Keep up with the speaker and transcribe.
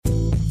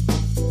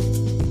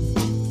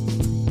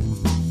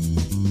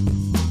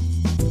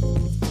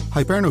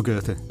Hiberno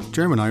Goethe,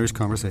 German-Irish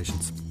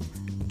Conversations.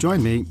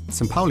 Join me,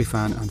 St Pauli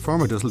fan and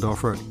former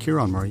Dusseldorfer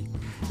Ciaran Murray,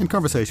 in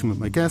conversation with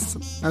my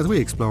guests as we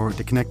explore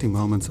the connecting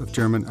moments of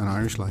German and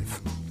Irish life.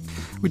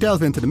 We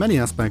delve into the many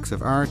aspects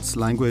of arts,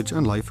 language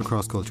and life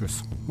across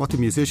cultures. What do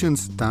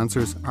musicians,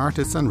 dancers,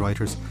 artists and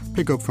writers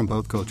pick up from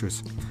both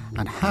cultures?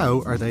 And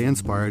how are they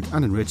inspired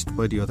and enriched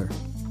by the other?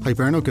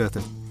 Hiberno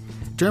Goethe,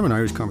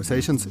 German-Irish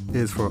Conversations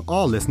is for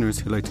all listeners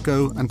who like to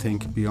go and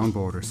think beyond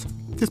borders.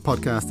 This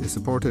podcast is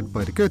supported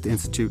by the Goethe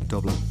Institute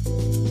Dublin.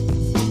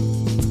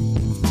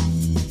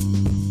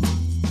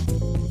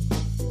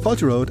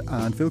 Fáilte Road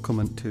and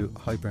willkommen to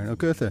Hiberno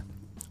Goethe.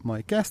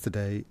 My guest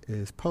today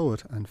is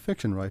poet and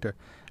fiction writer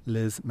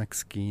Liz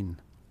McSkeane.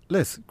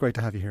 Liz, great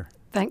to have you here.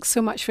 Thanks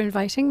so much for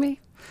inviting me.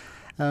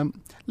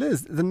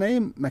 Liz, the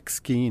name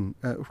McSkeane,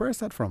 where is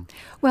that from?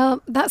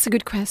 Well, that's a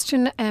good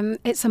question.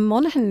 It's a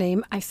Monaghan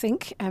name, I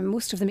think.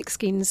 Most of the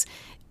McSkeanes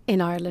in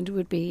Ireland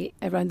would be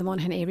around the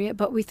Monaghan area,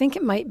 but we think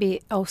it might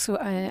be also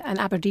an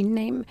Aberdeen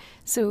name.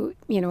 So,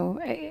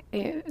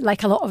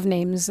 like a lot of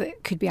names,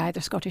 it could be either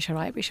Scottish or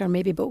Irish, or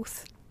maybe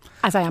both,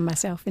 as I am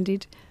myself,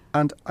 indeed.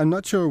 And I'm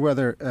not sure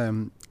whether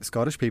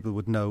Scottish people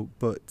would know,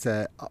 but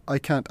I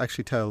can't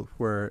actually tell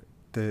where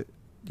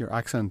your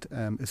accent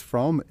is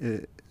from.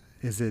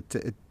 Is it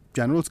a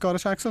general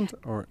Scottish accent,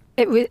 or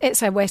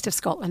it's a west of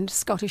Scotland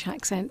Scottish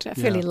accent, a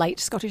fairly light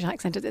Scottish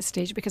accent at this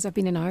stage, because I've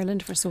been in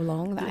Ireland for so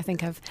long that I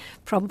think I've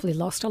probably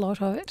lost a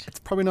lot of it. It's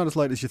probably not as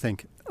light as you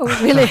think. Oh,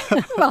 really?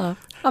 Well,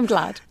 I'm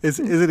glad. Is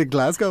it a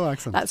Glasgow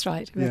accent? That's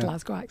right, a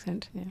Glasgow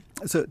accent, yeah.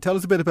 So tell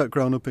us a bit about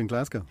growing up in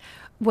Glasgow.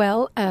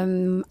 Well,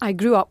 I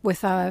grew up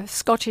with a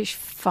Scottish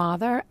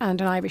father and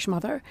an Irish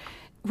mother,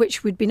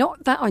 which would be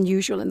not that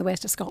unusual in the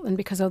west of Scotland,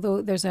 because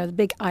although there's a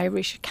big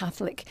Irish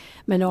Catholic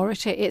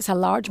minority, it's a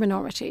large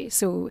minority.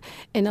 So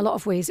in a lot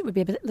of ways it would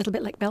be a little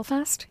bit like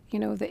Belfast,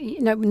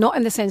 not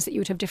in the sense that you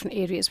would have different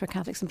areas where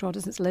Catholics and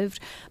Protestants lived,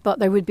 but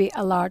there would be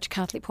a large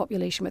Catholic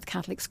population with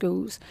Catholic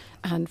schools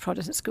and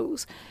Protestant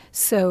schools.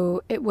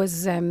 So it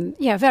was,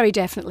 very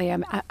definitely a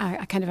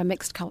kind of a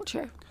mixed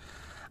culture.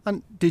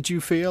 And did you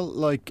feel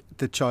like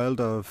the child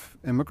of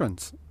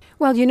immigrants?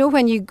 Well,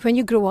 when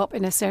you grow up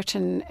in a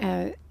certain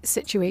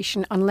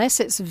situation, unless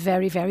it's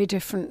very, very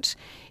different,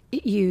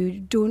 you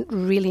don't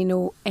really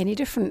know any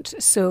different.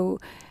 So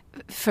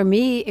for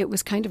me, it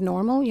was kind of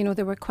normal.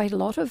 There were quite a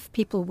lot of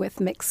people with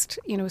mixed,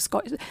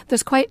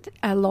 there's quite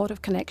a lot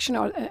of connection,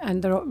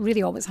 and there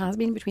really always has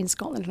been, between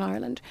Scotland and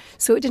Ireland.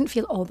 So it didn't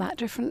feel all that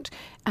different.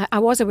 I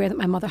was aware that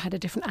my mother had a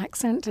different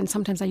accent, and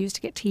sometimes I used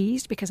to get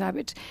teased because I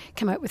would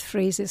come out with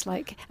phrases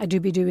like "I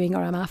do be doing"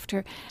 or "I'm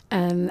after,"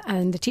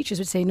 and the teachers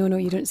would say, "No,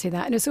 you don't say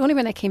that." And it's only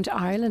when I came to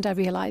Ireland I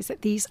realised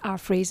that these are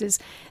phrases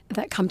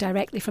that come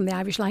directly from the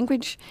Irish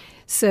language.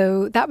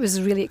 So that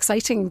was really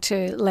exciting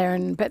to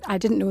learn, but I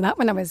didn't know that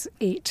when I was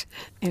 8,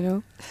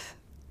 Do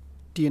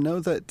you know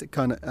that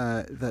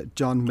that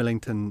John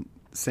Millington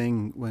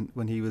Synge,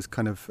 when he was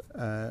kind of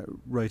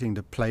writing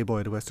the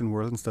Playboy, the Western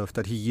World and stuff,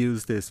 that he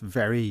used this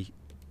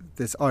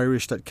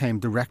Irish that came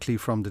directly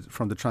from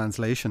the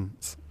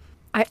translations?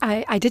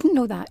 I didn't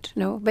know that,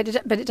 no, but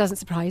it doesn't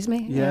surprise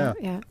me. Yeah.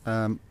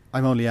 I'm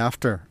only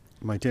after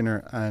my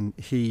dinner and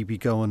he be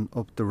going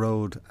up the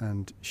road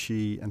and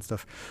she and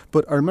stuff.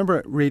 But I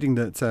remember reading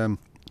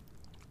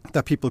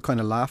that people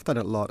kind of laughed at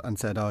it a lot and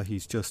said, "Oh,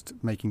 he's just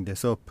making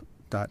this up,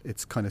 that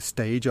it's kind of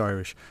stage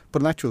Irish."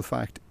 But in actual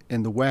fact,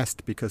 in the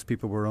West, because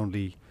people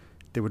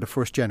they were the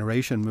first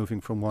generation moving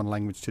from one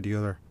language to the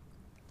other,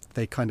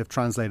 they kind of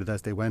translated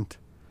as they went.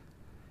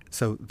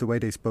 So the way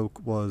they spoke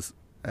was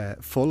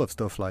full of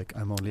stuff like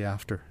 "I'm only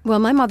after." Well,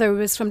 my mother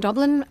was from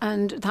Dublin,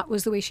 and that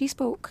was the way she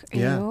spoke,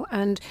 you know,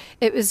 and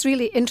it was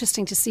really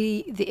interesting to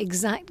see the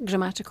exact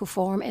grammatical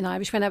form in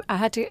Irish. When I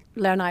had to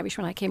learn Irish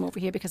when I came over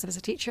here because I was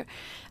a teacher,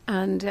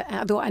 and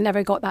although I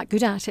never got that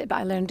good at it, but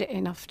I learned it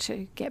enough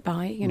to get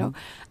by, you know.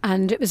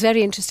 And it was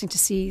very interesting to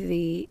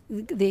see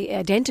the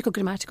identical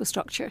grammatical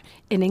structure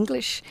in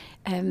English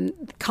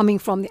coming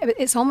from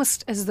it's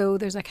almost as though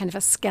there's a kind of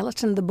a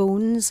skeleton, the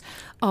bones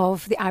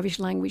of the Irish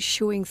language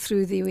showing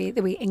through the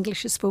way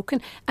English is spoken,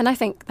 and I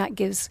think that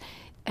gives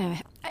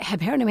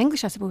Hiberno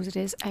English, I suppose it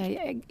is,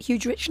 a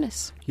huge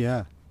richness.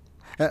 Yeah,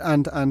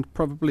 and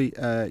probably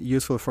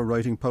useful for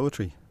writing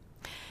poetry.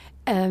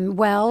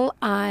 Well,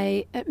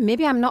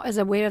 maybe I'm not as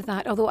aware of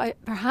that, although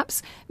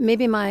perhaps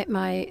maybe my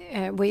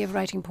way of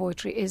writing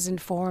poetry is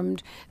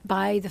informed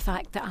by the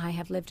fact that I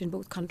have lived in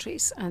both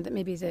countries, and that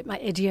maybe my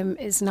idiom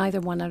is neither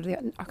one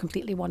or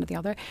completely one or the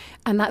other,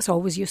 and that's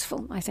always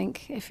useful, I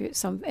think,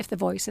 if the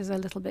voice is a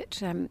little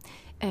bit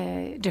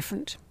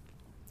different.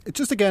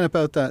 Just again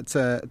about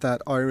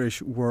that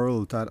Irish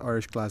world, that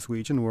Irish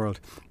Glaswegian world.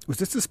 Was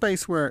this the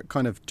space where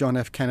kind of John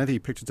F. Kennedy,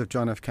 pictures of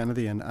John F.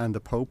 Kennedy and the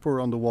Pope were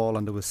on the wall,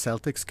 and there was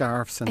Celtic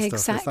scarves and stuff?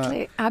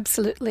 Exactly,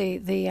 absolutely.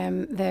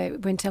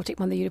 When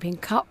Celtic won the European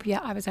Cup,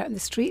 I was out in the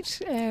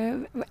street,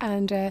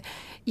 and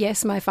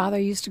yes, my father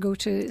used to go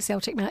to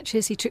Celtic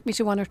matches. He took me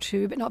to one or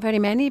two, but not very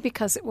many,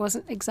 because it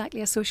wasn't exactly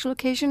a social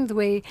occasion the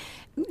way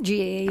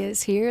GAA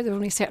is here. There were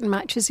only certain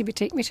matches he would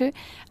take me to,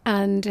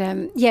 and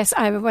yes,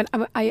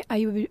 I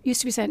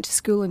used to be sent to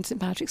school on St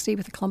Patrick's Day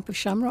with a clump of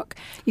shamrock.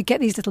 You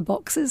get these little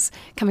boxes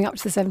coming up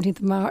to the 17th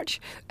of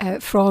March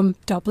from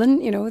Dublin,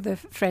 the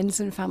friends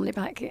and family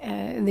back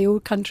in the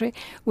old country,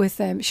 with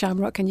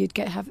shamrock, and you'd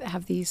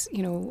have these,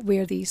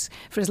 wear these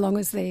for as long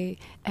as they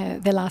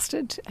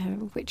lasted,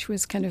 which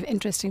was kind of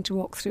interesting to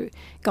walk through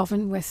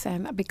Govan with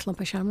a big clump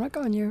of shamrock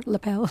on your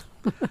lapel.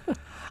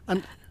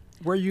 And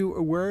were you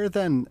aware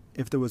then,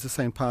 if there was a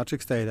St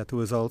Patrick's Day, that there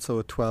was also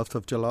a 12th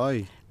of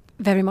July?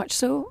 Very much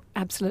so,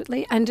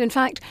 absolutely. And in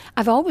fact,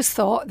 I've always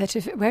thought that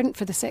if it weren't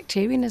for the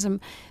sectarianism,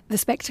 the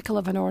spectacle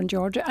of an orange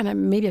order,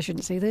 and maybe I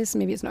shouldn't say this,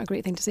 maybe it's not a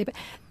great thing to say, but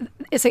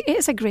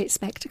it's a great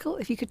spectacle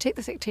if you could take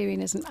the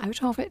sectarianism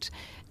out of it,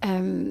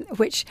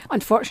 which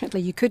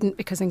unfortunately you couldn't,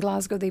 because in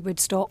Glasgow they would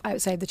stop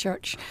outside the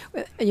church,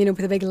 with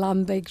a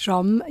big big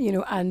drum,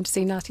 and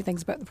say nasty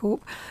things about the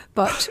Pope.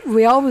 But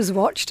we always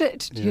watched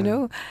it,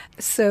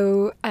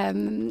 So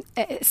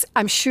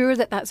I'm sure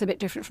that's a bit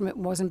different from it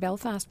was in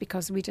Belfast,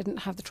 because we didn't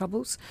have the troubles.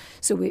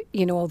 So we,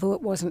 although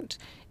it wasn't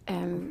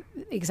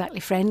exactly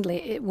friendly,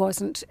 it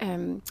wasn't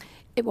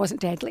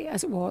deadly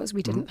as it was.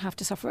 We didn't have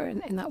to suffer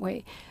in that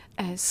way.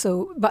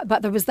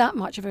 But there was that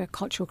much of a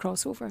cultural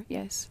crossover.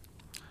 Yes.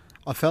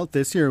 I felt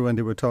this year when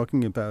they were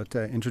talking about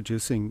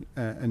introducing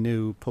a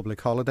new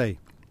public holiday,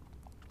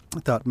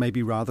 that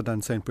maybe rather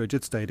than St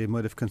Bridget's Day, they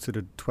might have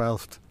considered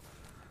 12th.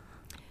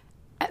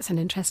 That's an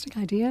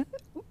interesting idea.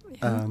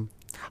 Yeah.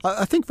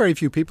 I think very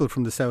few people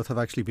from the south have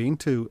actually been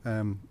to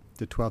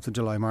the 12th of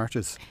July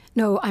marches.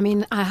 No, I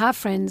mean, I have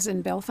friends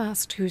in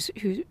Belfast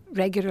who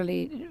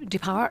regularly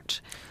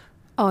depart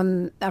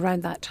around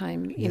that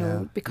time,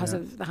 because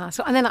of the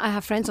hassle. And then I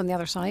have friends on the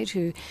other side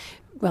who,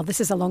 well,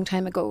 this is a long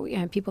time ago.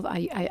 People that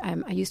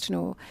I used to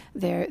know,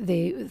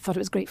 they thought it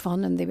was great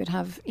fun, and they would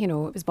have, it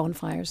was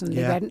bonfires, and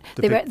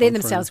they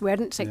themselves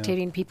weren't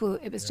sectarian people.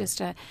 It was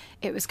just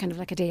it was kind of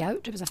like a day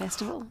out. It was a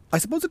festival. I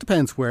suppose it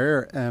depends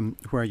where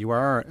you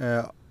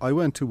are. I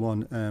went to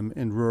one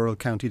in rural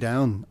County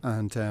Down,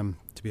 and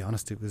to be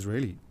honest, it was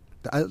really,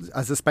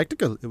 as a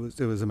spectacle, it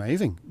was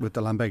amazing with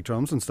the lambeg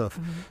drums and stuff.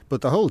 Mm-hmm.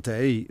 But the whole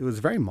day, it was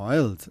very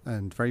mild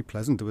and very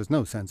pleasant. There was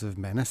no sense of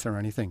menace or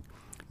anything.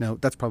 Now,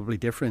 that's probably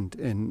different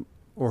in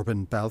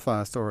urban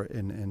Belfast or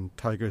in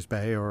Tigers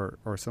Bay or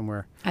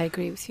somewhere. I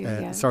agree with you,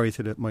 yeah. Sorry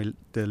to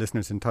the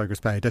listeners in Tigers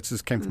Bay. That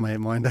just came to my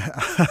mind.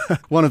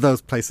 One of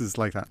those places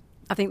like that.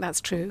 I think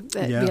that's true.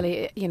 That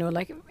really,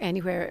 like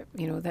anywhere,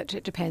 that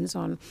it depends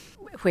on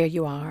where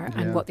you are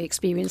and what the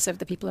experience of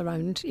the people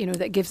around,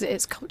 that gives it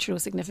its cultural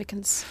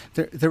significance.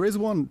 There is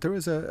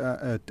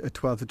a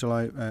 12th of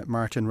July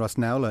march in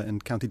Rosnowla in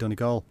County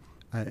Donegal.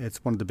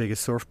 It's one of the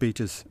biggest surf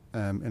beaches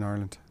in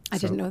Ireland. I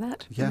didn't know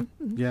that. Yeah,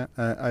 yeah.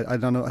 I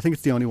don't know. I think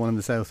it's the only one in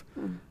the south.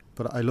 Mm.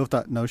 But I love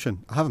that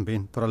notion. I haven't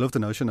been, but I love the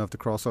notion of the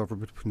crossover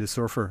between the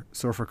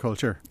surfer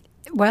culture.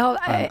 Well,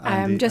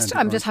 I'm just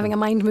having a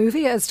mind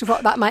movie as to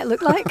what that might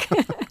look like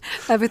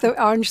with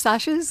the orange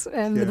sashes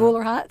and the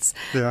bowler hats.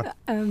 Yeah.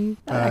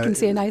 I can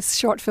see a nice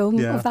short film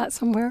of that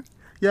somewhere.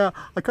 Yeah,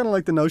 I kind of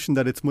like the notion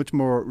that it's much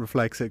more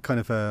reflects it kind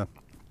of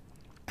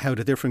how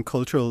the different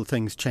cultural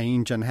things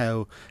change, and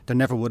how there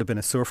never would have been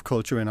a surf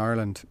culture in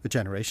Ireland a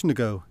generation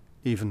ago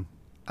even.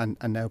 And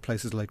now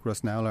places like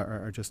Rosnowla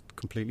are just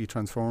completely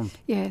transformed.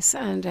 Yes,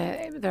 and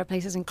there are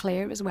places in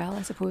Clare as well,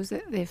 I suppose,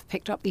 that they've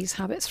picked up these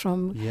habits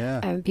from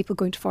people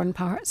going to foreign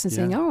parts and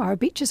saying, our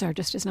beaches are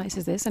just as nice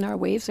as this, and our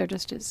waves are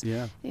just as,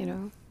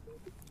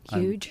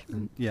 huge.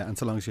 And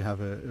so long as you have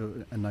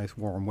a nice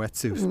warm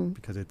wetsuit,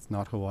 because it's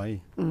not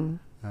Hawaii. Mm.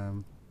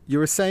 You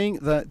were saying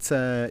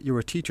that you were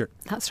a teacher.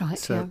 That's right,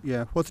 so,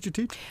 yeah. What did you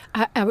teach?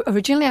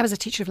 Originally, I was a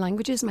teacher of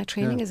languages. My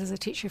training is as a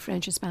teacher of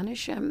French and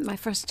Spanish. My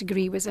first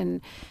degree was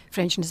in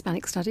French and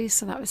Hispanic studies,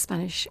 so that was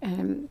Spanish,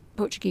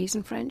 Portuguese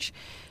and French.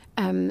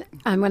 And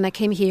when I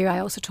came here,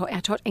 I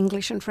taught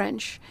English and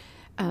French.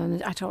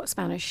 And I taught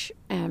Spanish,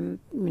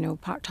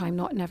 part-time,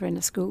 never in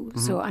a school. Mm-hmm.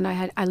 So, and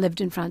I lived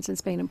in France and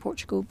Spain and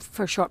Portugal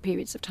for short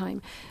periods of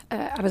time.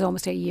 I was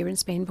almost a year in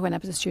Spain when I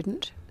was a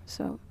student,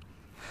 so...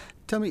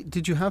 Tell me,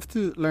 did you have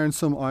to learn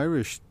some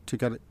Irish to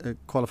get a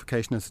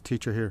qualification as a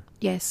teacher here?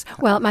 Yes.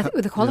 Well,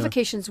 the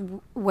qualifications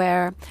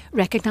were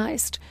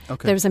recognised.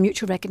 Okay. There was a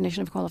mutual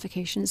recognition of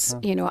qualifications,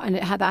 and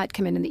it had that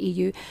come in the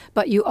EU.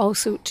 But you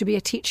also, to be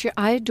a teacher,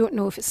 I don't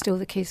know if it's still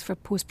the case for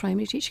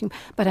post-primary teaching,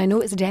 but I know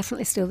it's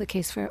definitely still the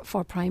case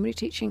for primary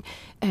teaching,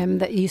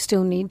 that you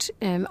still need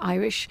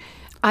Irish.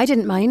 I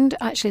didn't mind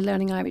actually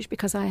learning Irish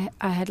because I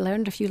had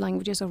learned a few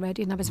languages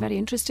already, and I was very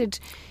interested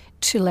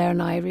to learn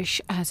Irish,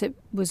 as it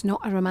was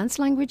not a Romance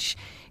language.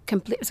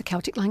 It was a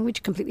Celtic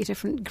language, completely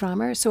different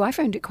grammar. So I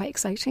found it quite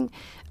exciting.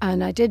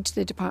 And I did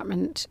the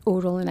department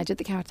oral, and I did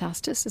the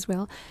Caratastis as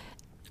well.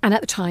 And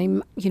at the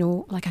time,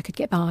 like I could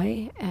get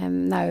by.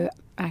 Now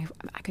I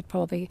could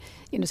probably,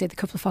 say the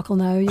couple of fuckle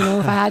now,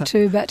 if I had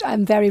to, but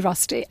I'm very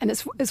rusty, and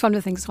it's one of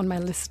the things on my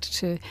list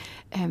to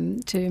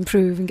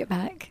improve and get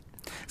back.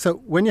 So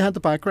when you had the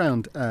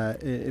background,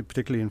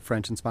 particularly in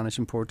French and Spanish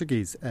and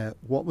Portuguese,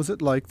 what was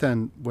it like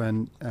then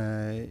when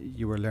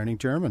you were learning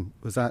German?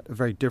 Was that a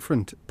very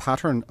different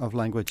pattern of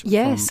language?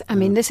 Yes, I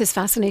mean, this is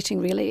fascinating,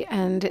 really,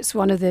 and it's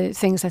one of the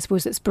things I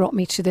suppose that's brought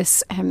me to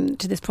this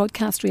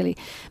podcast. Really,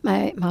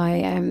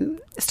 my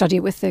study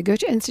with the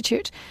Goethe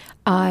Institute.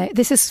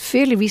 This is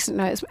fairly recent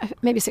now. It's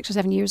maybe 6 or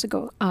 7 years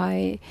ago.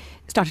 I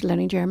started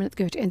learning German at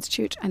the Goethe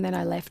Institute, and then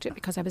I left it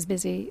because I was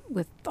busy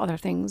with other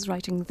things,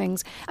 writing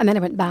things, and then I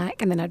went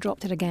back, and then I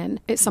dropped it again.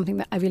 It's something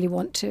that I really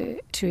want to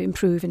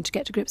improve and to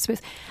get to grips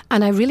with,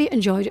 and I really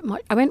enjoyed it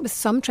much. I went with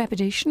some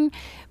trepidation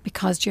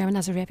because German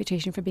has a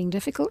reputation for being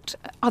difficult.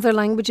 Other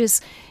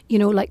languages,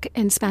 like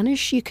in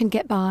Spanish, you can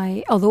get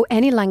by, although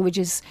any language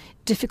is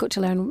difficult to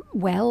learn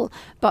well,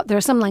 but there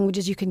are some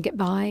languages you can get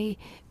by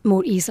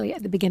more easily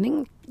at the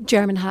beginning.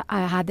 German,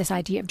 I had this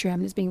idea of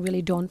German as being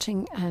really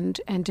daunting and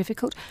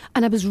difficult,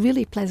 and I was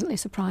really pleasantly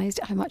surprised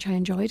at how much I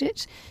enjoyed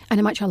it and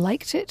how much I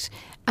liked it.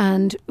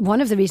 And one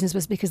of the reasons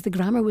was because the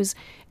grammar was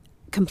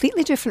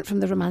completely different from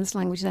the Romance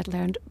languages I'd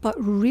learned, but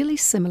really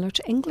similar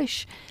to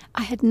English.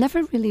 I had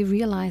never really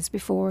realised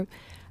before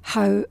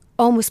how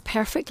almost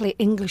perfectly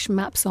English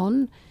maps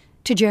on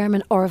to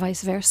German or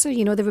vice versa.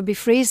 There would be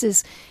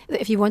phrases that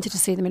if you wanted to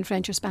say them in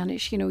French or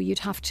Spanish, you'd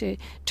have to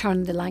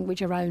turn the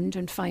language around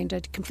and find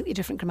a completely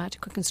different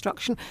grammatical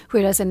construction.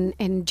 Whereas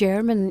in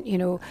German,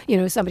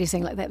 somebody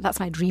saying like that's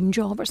my dream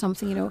job or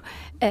something,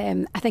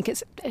 I think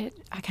it's,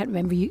 I can't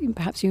remember,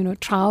 perhaps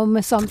Traum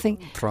or something.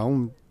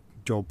 Traum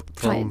job.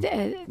 Traum.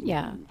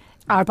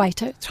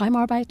 Arbeiter,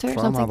 Traumarbeiter or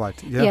something.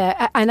 Traumarbeiter, yeah.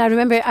 Yeah, and I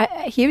remember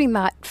hearing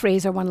that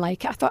phrase or one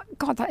like it, I thought,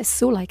 God, that is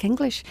so like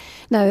English.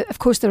 Now, of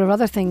course, there are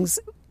other things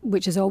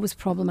which is always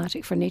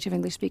problematic for native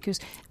English speakers,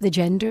 the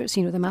genders,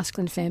 the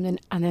masculine, feminine,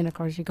 and then, of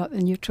course, you've got the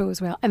neutral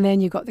as well, and then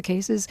you've got the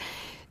cases.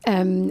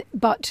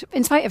 But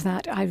in spite of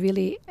that, I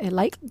really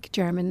like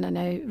German, and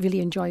I really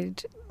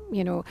enjoyed,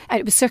 and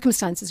it was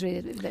circumstances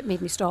really that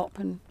made me stop.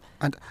 And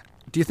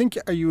do you think,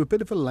 are you a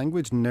bit of a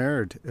language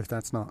nerd, if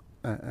that's not...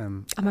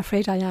 I'm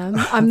afraid I am.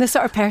 I'm the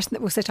sort of person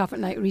that will sit up at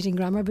night reading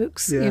grammar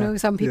books.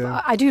 Some people...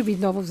 Yeah. I do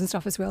read novels and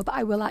stuff as well, but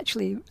I will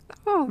actually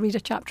read a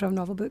chapter of a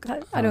novel book.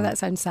 I know that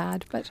sounds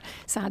sad but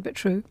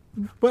true.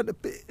 But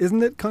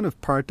isn't it kind of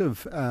part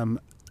of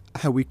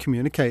how we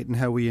communicate and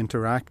how we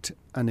interact?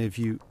 And if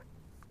you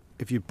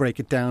break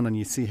it down and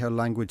you see how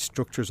language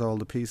structures all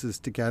the pieces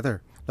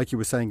together, like you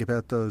were saying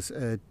about those...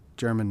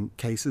 German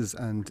cases,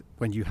 and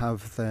when you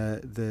have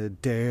the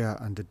der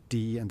and the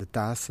die and the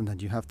das, and then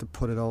you have to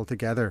put it all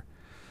together,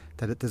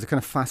 there's a kind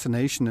of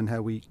fascination in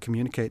how we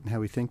communicate and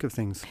how we think of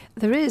things.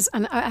 There is,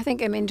 and I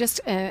think, just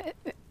the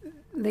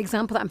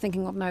example that I'm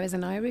thinking of now is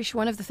in Irish.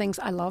 One of the things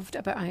I loved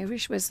about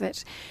Irish was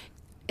that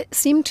it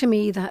seemed to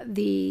me that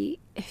the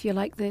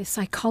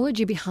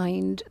psychology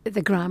behind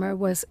the grammar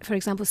was, for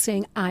example,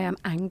 saying I am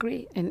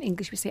angry. In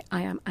English we say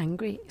I am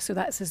angry. So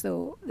that's as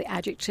though the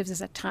adjective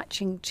is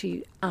attaching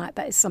to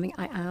that is something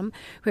I am.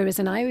 Whereas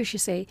in Irish you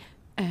say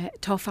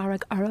tá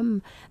farag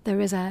orm, there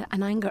is an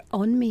anger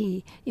on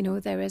me,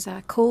 there is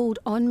a cold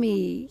on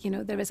me,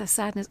 there is a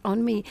sadness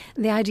on me.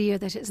 And the idea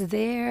that it's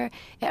there,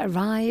 it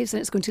arrives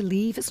and it's going to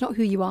leave, it's not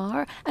who you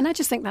are. And I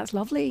just think that's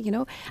lovely,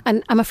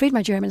 And I'm afraid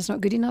my German is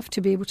not good enough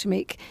to be able to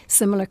make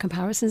similar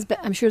comparisons, but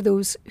I'm sure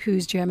those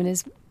whose German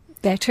is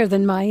better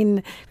than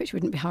mine, which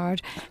wouldn't be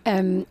hard,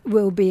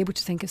 will be able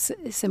to think of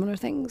similar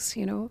things,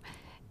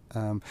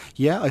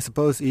 I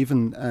suppose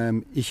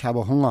even ich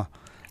habe Hunger,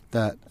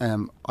 that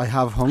I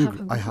have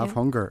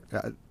hunger.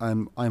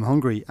 I'm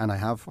hungry and I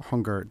have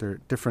hunger. There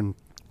are different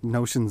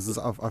notions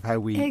of how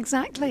we...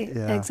 Exactly.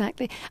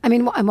 I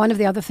mean, one of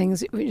the other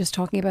things we were just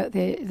talking about,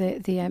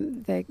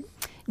 the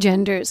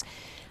genders,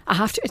 I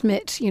have to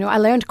admit, I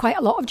learned quite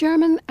a lot of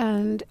German,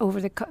 and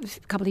over the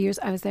couple of years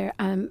I was there,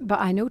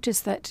 but I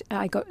noticed that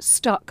I got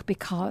stuck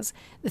because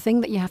the thing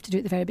that you have to do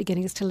at the very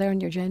beginning is to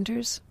learn your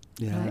genders.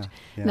 Yeah, right?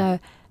 Yeah. Now,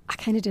 I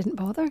kind of didn't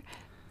bother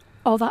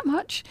all that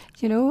much,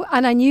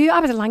 and I knew I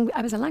was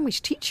a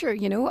language teacher,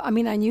 I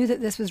mean, I knew that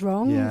this was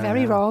wrong,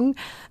 very wrong.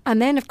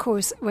 And then, of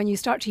course, when you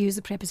start to use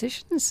the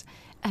prepositions,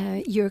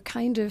 you're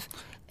kind of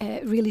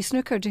really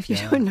snookered if you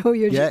don't know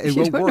your genders.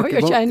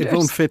 It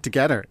won't fit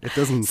together. It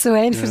doesn't. So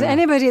for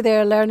anybody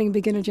there learning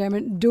beginner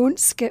German, don't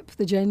skip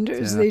the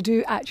genders. They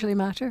do actually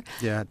matter.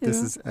 Yeah, this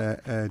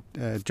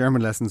is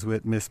German lessons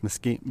with Miss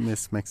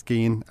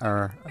McSkeane.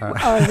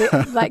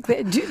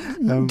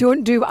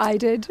 Don't do what I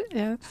did.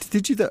 Yeah.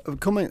 Did you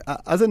coming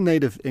as a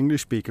native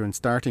English speaker and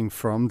starting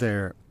from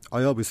there?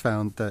 I always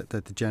found that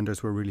the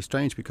genders were really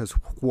strange, because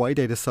why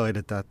they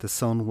decided that the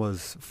sun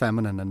was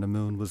feminine and the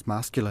moon was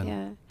masculine.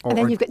 Yeah. And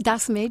then you've got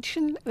das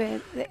Mädchen, where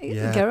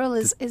the girl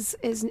is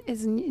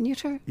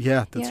neuter.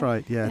 Yeah, that's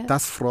right. Yeah.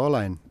 Das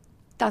Fräulein.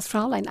 Das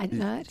Fräulein.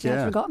 I'd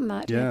forgotten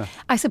that. Yeah.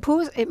 I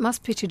suppose it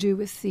must be to do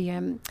with the,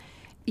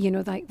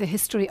 the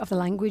history of the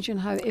language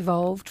and how it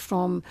evolved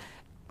from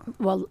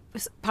well,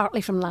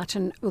 partly from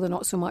Latin, although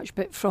not so much,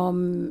 but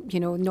from,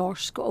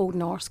 Norse, Old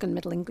Norse and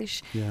Middle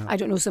English. Yeah. I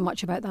don't know so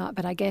much about that,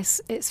 but I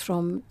guess it's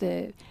from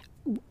the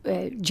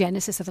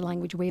genesis of the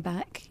language way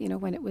back,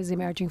 when it was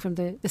emerging from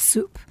the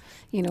soup,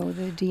 the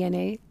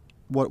DNA.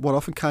 What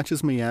often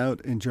catches me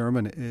out in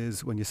German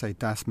is when you say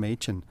das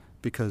Mädchen,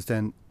 because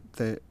then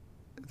the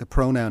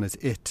pronoun is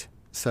it.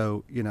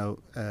 So,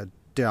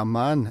 der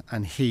Mann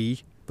and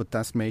he, but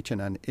das Mädchen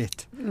and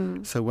it.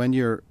 So when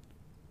you're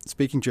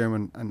speaking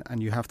German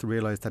and you have to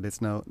realise that it's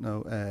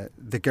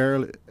the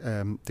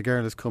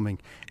girl is coming.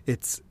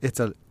 It's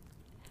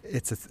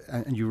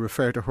and you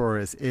refer to her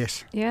as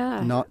it.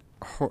 Yeah. Not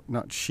her,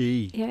 not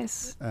she.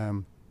 Yes.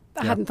 I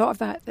hadn't thought of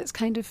that. It's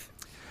kind of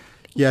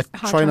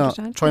try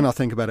not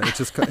think about it. It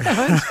just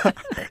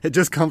it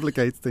just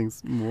complicates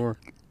things more.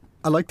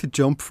 I like to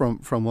jump from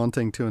one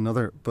thing to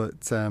another,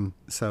 but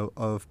so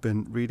I've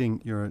been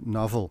reading your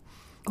novel.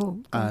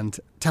 Oh, and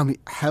tell me,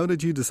 how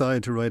did you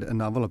decide to write a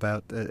novel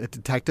about a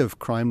detective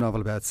crime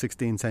novel about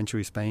 16th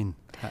century Spain?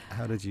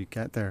 How did you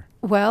get there?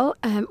 Well,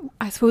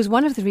 I suppose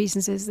one of the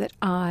reasons is that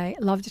I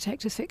love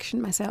detective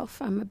fiction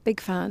myself. I'm a big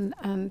fan,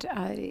 and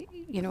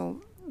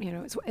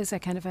it's a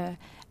kind of a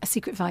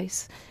secret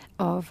vice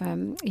of,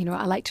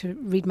 I like to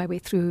read my way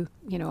through,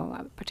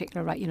 a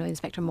particular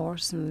Inspector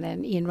Morse and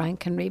then Ian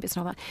Rankin, Rabbits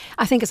and all that.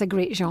 I think it's a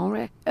great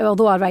genre.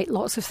 Although I write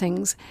lots of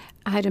things,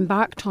 I had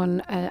embarked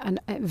on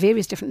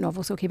various different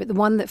novels, but the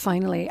one that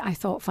finally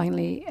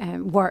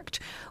worked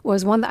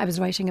was one that I was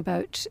writing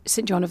about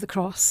St. John of the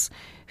Cross,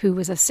 who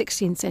was a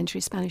 16th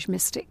century Spanish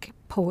mystic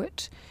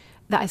poet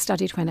that I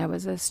studied when I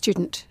was a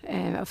student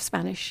of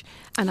Spanish,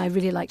 and I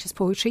really liked his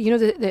poetry.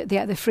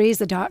 The phrase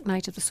 "the dark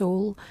night of the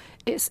soul,"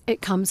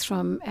 it comes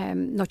from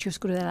Noche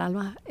Oscura del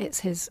Alma. It's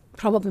his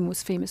probably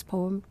most famous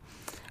poem.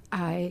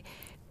 I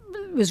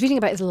was reading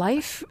about his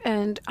life,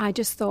 and I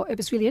just thought it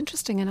was really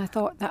interesting, and I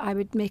thought that I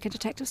would make a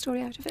detective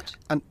story out of it.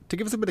 And to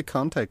give us a bit of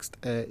context,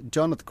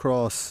 John of the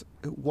Cross,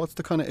 what's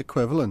the kind of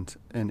equivalent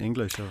in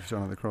English of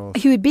John of the Cross?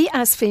 He would be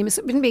as famous,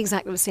 it wouldn't be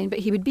exactly the same, but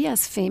he would be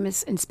as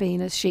famous in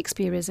Spain as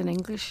Shakespeare is in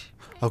English.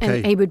 Okay.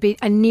 And he would be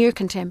a near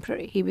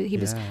contemporary. He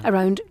was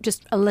around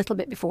just a little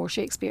bit before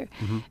Shakespeare.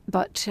 Mm-hmm.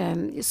 But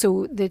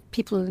so the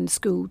people in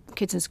school,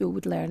 kids in school,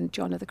 would learn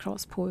John of the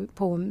Cross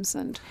poems.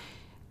 And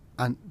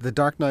The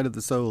Dark Night of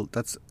the Soul,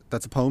 that's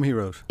a poem he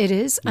wrote. It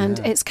is, and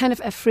it's kind of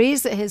a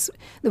phrase that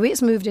the way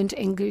it's moved into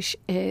English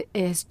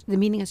is the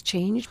meaning has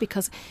changed,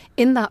 because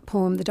in that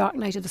poem, the Dark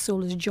Night of the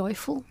Soul is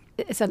joyful.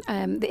 It's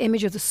the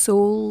image of the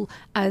soul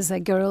as a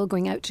girl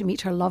going out to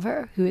meet her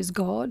lover, who is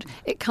God.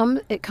 It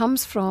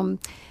comes from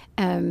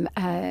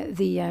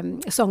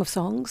the Song of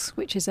Songs,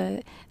 which is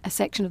a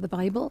section of the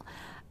Bible,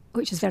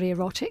 which is very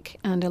erotic,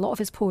 and a lot of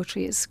his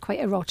poetry is quite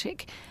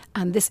erotic.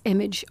 And this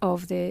image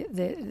of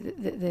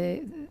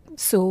the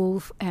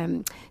soul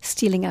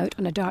stealing out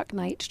on a dark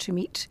night to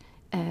meet,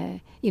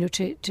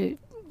 to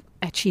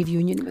achieve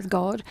union with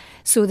God.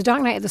 So the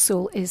dark night of the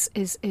soul is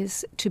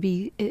to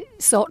be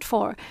sought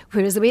for,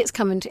 whereas the way it's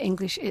come into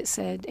English,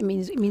 it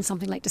means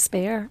something like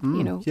despair.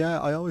 Yeah,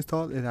 I always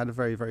thought it had a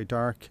very, very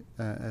dark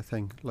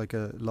thing, like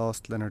a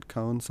lost Leonard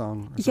Cohen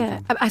song. Or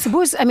something. I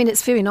suppose.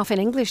 It's fair enough in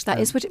English.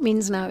 That is what it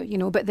means now.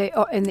 But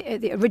in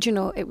the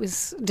original, it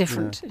was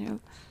different. Yeah.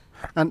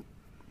 And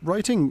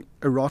writing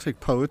erotic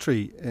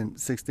poetry in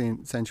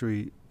 16th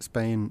century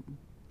Spain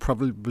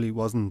probably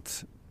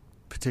wasn't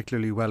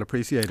particularly well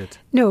appreciated.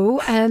 No,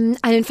 and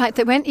in fact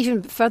it went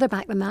even further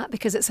back than that,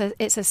 because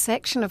it's a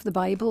section of the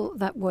Bible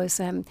that was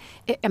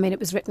it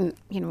was written,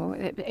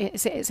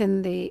 it's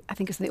in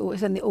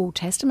the Old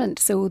Testament.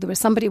 So there was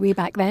somebody way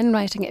back then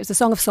writing it. It was the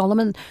Song of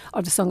Solomon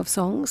or the Song of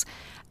Songs.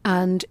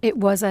 And it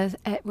was a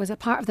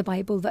part of the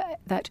Bible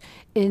that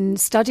in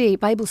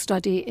Bible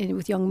study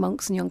with young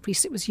monks and young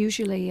priests, it was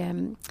usually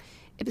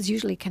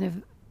kind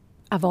of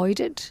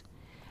avoided.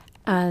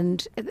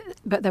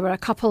 But there were a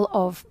couple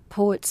of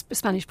poets,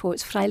 Spanish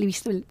poets, Fray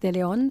Luis de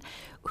León,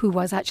 who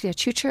was actually a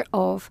tutor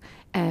of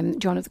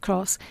John of the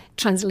Cross,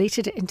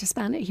 translated it into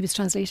Spanish. He was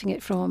translating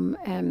it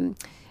from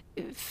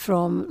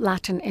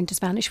Latin into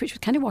Spanish,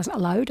 which kind of wasn't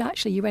allowed,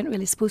 actually. You weren't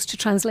really supposed to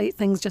translate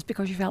things just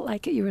because you felt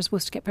like it. You were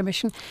supposed to get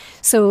permission.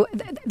 So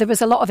there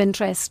was a lot of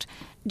interest.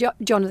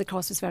 John of the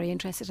Cross was very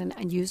interested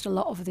and used a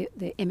lot of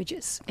the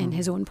images in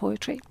his own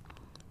poetry.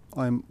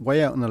 I'm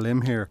way out on a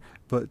limb here,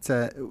 but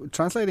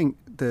translating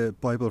the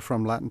Bible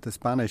from Latin to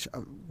Spanish,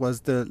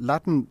 was the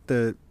Latin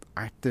the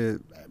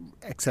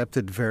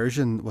accepted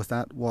version? Was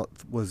that what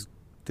was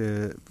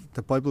the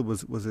Bible?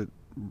 Was it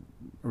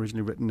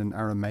originally written in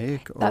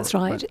Aramaic? That's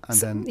right.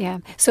 And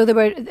then So there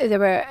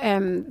were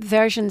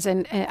versions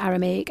in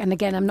Aramaic, and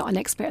again, I'm not an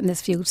expert in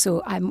this field,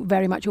 so I'm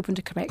very much open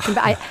to correction.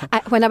 But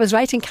I when I was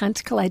writing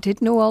Canticle, I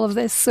did know all of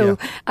this, so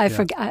I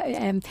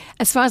forget.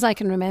 As far as I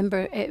can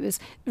remember, it was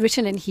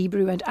written in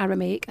Hebrew and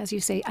Aramaic, as you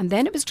say, and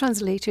then it was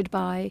translated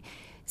by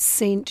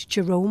Saint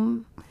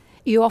Jerome.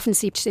 You often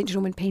see St.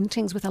 Jerome in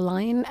paintings with a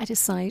lion at his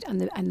side and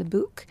the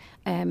book,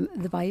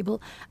 the Bible.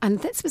 And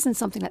this was in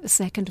something like the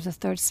 2nd or the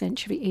 3rd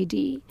century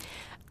AD.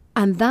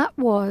 And that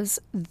was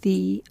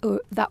the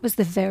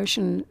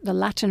version, the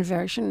Latin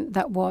version,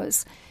 that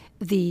was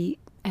the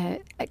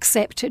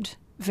accepted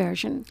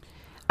version.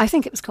 I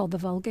think it was called the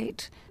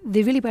Vulgate.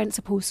 They really weren't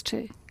supposed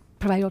to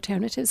provide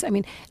alternatives. I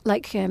mean,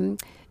 like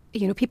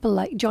people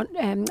like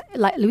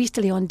like Luis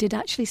de Leon did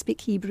actually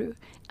speak Hebrew,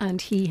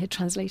 and he had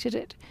translated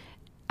it,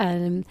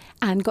 and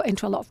got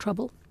into a lot of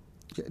trouble.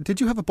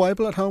 Did you have a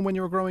Bible at home when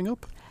you were growing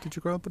up? Did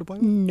you grow up with a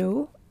Bible?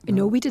 No,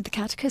 we did the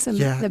catechism. The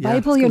Yeah,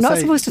 Bible, you're not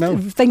supposed to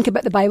think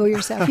about the Bible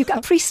yourself. You've got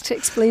a priest to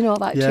explain all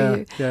that to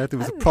you. Yeah, there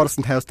was a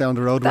Protestant house down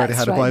the road where they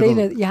had a right.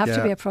 Bible. You have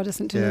to be a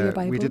Protestant to know your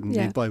Bible. We didn't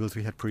need Bibles,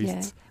 we had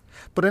priests.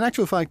 But in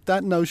actual fact,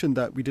 that notion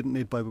that we didn't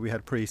need Bible, we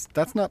had priests,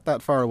 that's not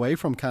that far away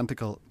from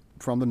Canticle,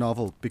 from the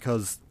novel,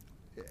 because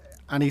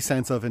any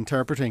sense of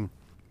interpreting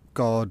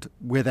God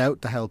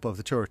without the help of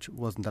the church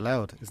wasn't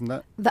allowed, isn't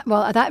that?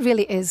 That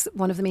really is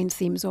one of the main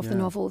themes of the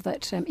novel,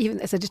 that even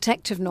it's a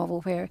detective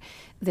novel where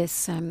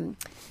this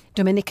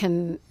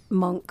Dominican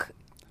monk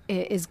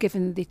is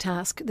given the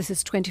task, this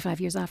is 25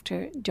 years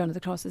after John of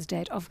the Cross is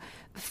dead, of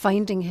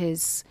finding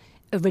his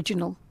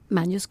original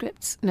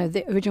manuscripts. Now,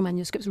 the original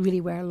manuscripts really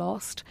were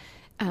lost,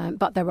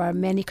 but there were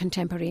many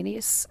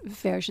contemporaneous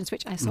versions,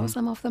 which I saw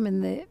some of them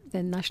in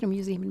the National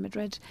Museum in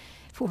Madrid,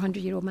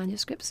 400-year-old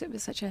manuscripts. It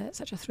was such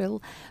a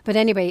thrill. But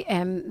anyway,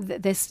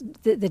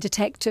 the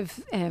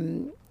detective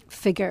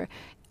figure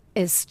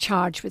is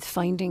charged with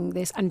finding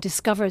this and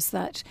discovers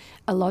that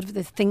a lot of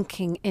the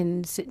thinking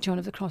in St. John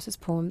of the Cross's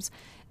poems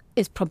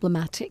is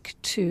problematic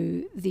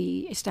to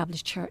the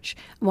established church.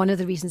 One of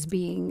the reasons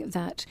being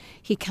that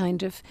he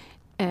kind of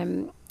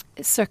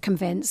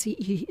circumvents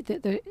he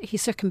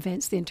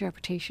circumvents the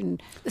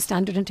interpretation, the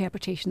standard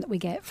interpretation that we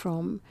get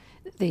from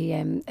the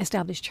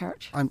established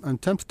church. I'm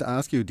tempted to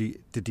ask you,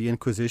 did the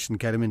Inquisition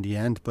get him in the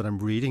end? But I'm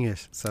reading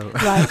it, so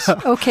right.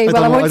 Okay.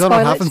 I won't spoil it. I don't know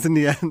what happens in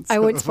the end. I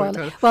won't spoil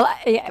it. Well,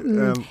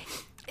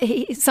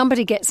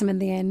 somebody gets him in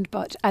the end,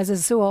 but as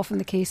is so often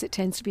the case, it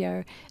tends to be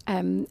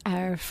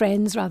our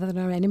friends rather than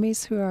our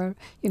enemies who are,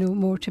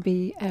 more to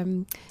be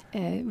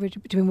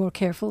more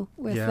careful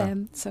with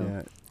them.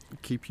 So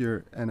keep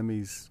your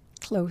enemies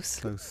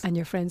close and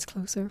your friends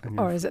closer,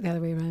 or is it the other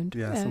way around?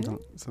 Yeah,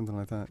 something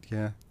like that.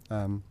 Yeah.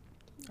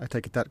 I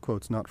take it that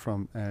quote's not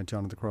from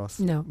John of the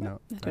Cross. No.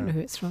 I don't know who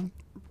it's from.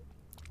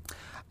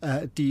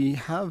 Do you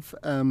have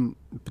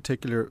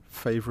particular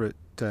favourite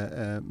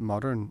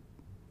modern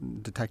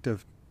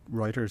detective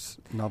writers'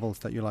 novels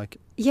that you like?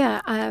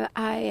 Yeah,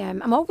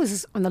 I'm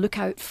always on the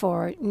lookout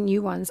for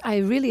new ones. I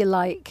really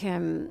like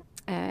Ian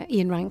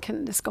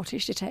Rankin, the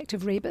Scottish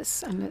detective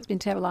Rebus, and it's been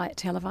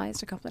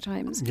televised a couple of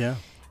times. Yeah.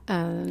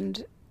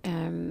 And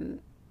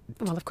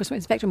of course,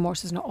 Inspector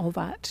Morse is not all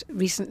that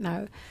recent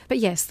now, but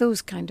yes,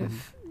 those kind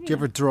of. Do you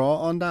ever draw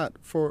on that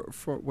for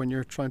when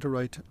you're trying to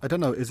write? I don't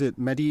know, is it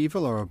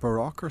medieval or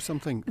Baroque or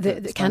something?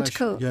 The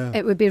Canticle,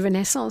 it would be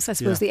Renaissance, I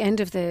suppose, the end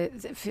of the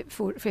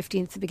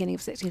 15th, the beginning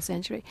of 16th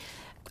century,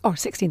 or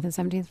 16th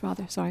and 17th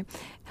rather, sorry.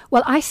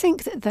 Well, I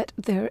think that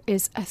there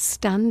is a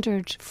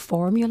standard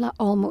formula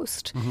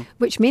almost,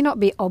 which may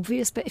not be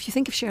obvious, but if you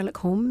think of Sherlock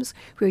Holmes,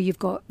 where you've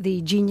got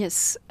the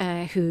genius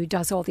who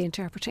does all the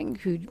interpreting,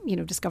 who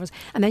discovers,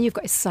 and then you've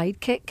got his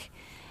sidekick.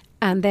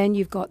 And then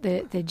you've got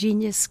the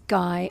genius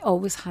guy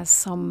always has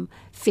some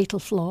fatal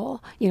flaw.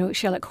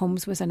 Sherlock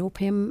Holmes was an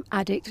opium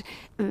addict.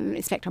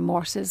 Inspector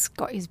Morse has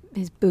got his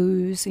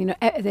booze.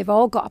 They've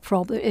all got a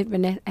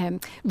problem.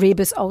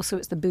 Rebus also,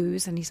 it's the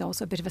booze, and he's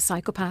also a bit of a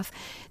psychopath.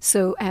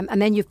 So,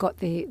 and then you've got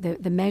the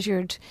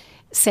measured,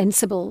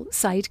 sensible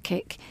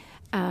sidekick.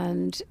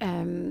 And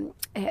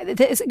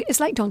it's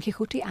like Don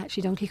Quixote,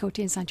 actually, Don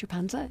Quixote and Sancho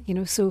Panza.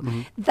 So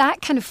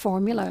that kind of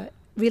formula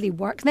really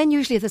work. Then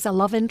usually there's a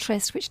love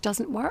interest which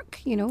doesn't work.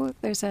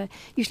 There's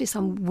usually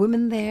some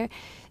woman there.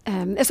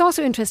 It's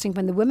also interesting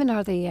when the women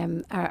are the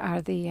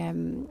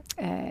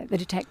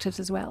detectives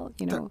as well.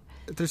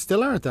 There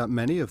still aren't that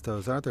many of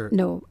those, are there?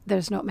 No,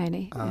 there's not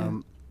many.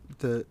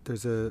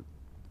 There's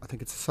I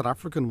think it's a South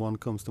African one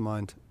comes to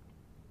mind.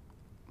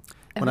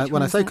 When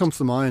I say comes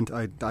to mind,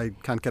 I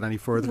can't get any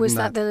further than that. Was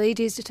that the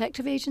Ladies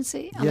Detective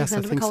Agency? Yes,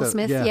 Alexander I think McCall so.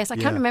 Smith? Yeah, yes, I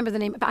can't remember the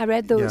name, but I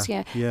read those,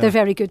 Yeah. They're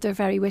very good, they're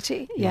very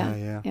witty.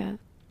 Yeah.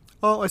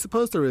 Oh, I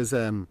suppose there is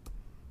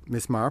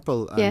Miss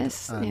Marple and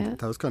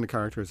those kind of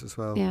characters as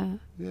well. Yeah.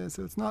 Yeah,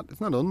 so it's not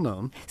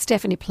unknown.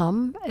 Stephanie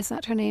Plum, is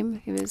that her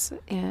name? Who was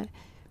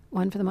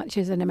one for the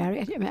she's an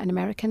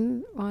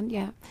American one,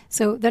 yeah.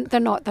 So they're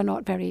not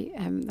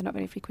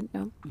very frequent,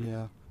 no.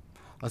 Yeah.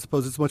 I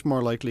suppose it's much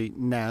more likely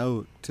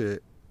now to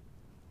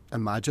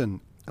imagine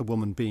a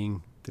woman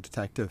being the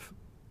detective,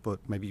 but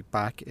maybe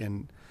back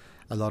in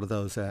a lot of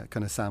those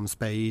kind of Sam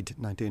Spade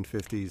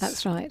 1950s.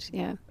 That's right,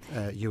 yeah.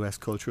 US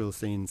cultural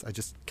scenes. I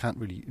just can't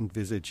really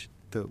envisage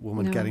the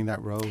woman getting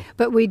that role.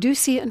 But we do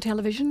see it on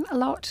television a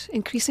lot,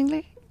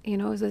 increasingly.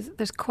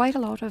 There's quite a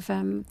lot of,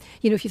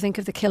 if you think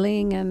of The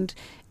Killing and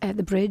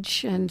The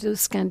Bridge and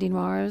those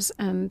Scandinoirs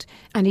and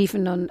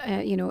even on,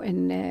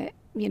 in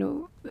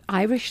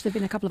Irish. There've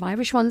been a couple of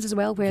Irish ones as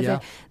well, where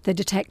the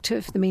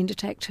detective, the main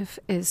detective,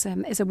 is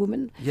a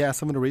woman. Yeah,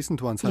 some of the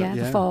recent ones.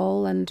 The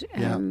Fall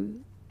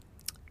and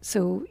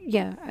So,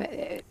 yeah,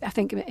 I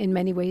think in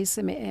many ways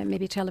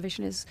maybe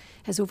television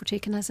has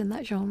overtaken us in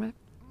that genre.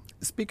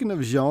 Speaking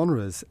of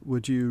genres,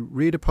 would you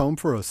read a poem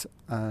for us,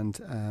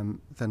 and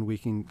then we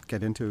can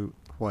get into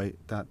why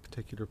that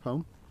particular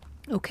poem?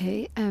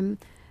 Okay, I'm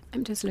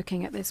just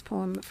looking at this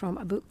poem from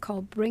a book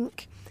called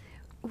Brink,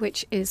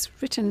 which is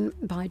written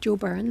by Jo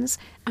Burns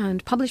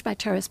and published by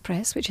Turas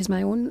Press, which is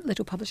my own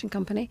little publishing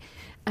company,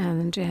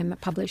 and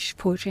publish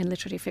poetry and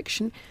literary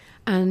fiction.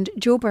 And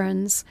Jo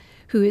Burns,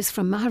 who is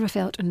from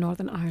Maharafelt in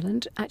Northern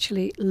Ireland,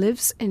 actually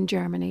lives in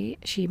Germany.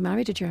 She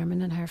married a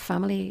German and her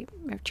family,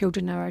 her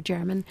children now are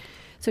German.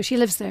 So she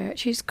lives there.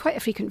 She's quite a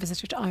frequent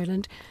visitor to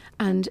Ireland.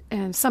 And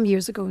some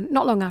years ago,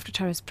 not long after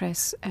Turas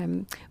Press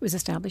was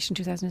established in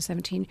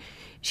 2017,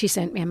 she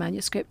sent me a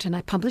manuscript and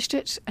I published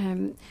it,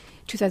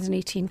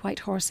 2018,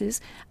 White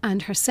Horses.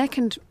 And her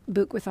second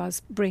book with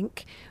us,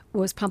 Brink,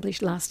 was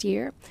published last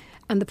year.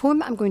 And the poem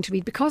that I'm going to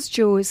read, because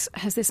Jo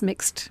has this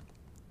mixed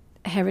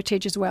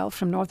heritage as well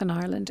from Northern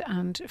Ireland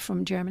and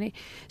from Germany,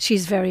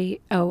 she's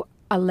very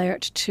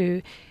alert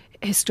to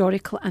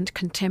historical and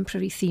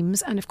contemporary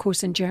themes. And of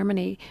course in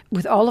Germany,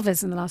 with all of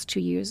us in the last 2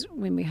 years,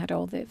 when we had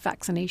all the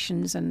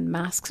vaccinations and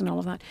masks and all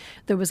of that,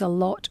 there was a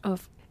lot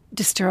of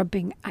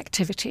disturbing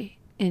activity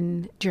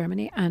in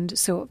Germany. And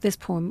so this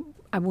poem,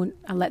 I'll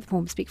let the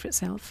poem speak for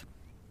itself.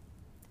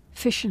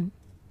 Fission.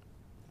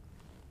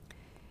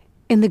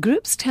 In the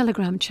group's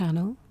telegram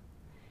channel,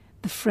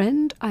 the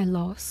friend I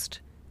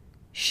lost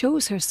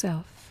shows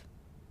herself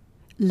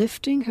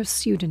lifting her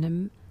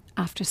pseudonym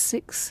after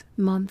 6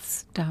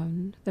 months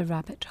down the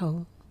rabbit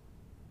hole.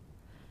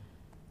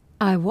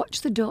 I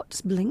watch the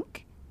dots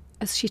blink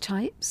as she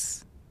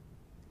types.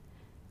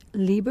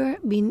 Lieber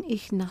bin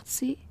ich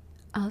Nazi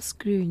als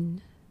grün.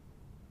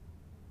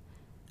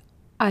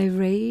 I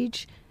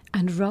rage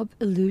and rub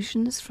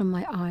illusions from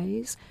my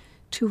eyes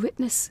to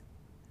witness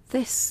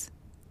this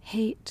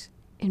hate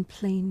in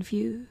plain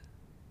view.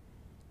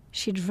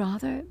 She'd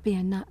rather be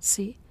a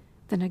Nazi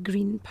than a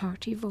Green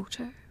Party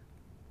voter.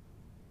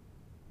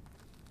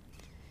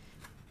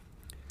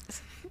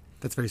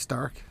 That's very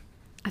stark.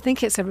 I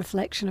think it's a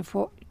reflection of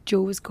what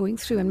Jo was going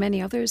through and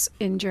many others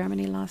in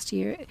Germany last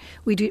year.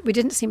 We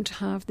didn't seem to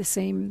have the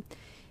same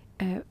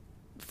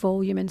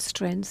volume and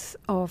strength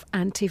of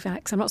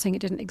anti-vax. I'm not saying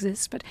it didn't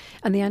exist,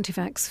 and the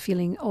anti-vax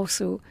feeling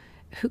also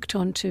hooked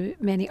onto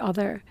many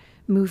other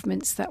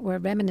movements that were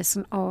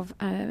reminiscent of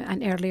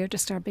an earlier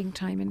disturbing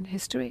time in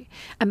history.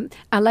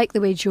 I like the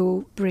way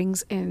Jo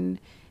brings in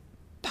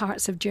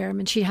parts of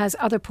German. She has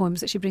other poems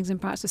that she brings in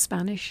parts of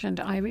Spanish and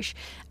Irish,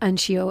 and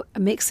she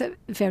makes it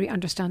very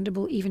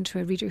understandable even to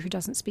a reader who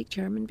doesn't speak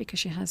German, because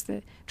she has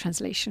the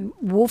translation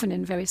woven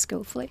in very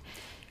skillfully.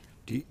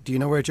 Do you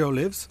know where Jo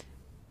lives?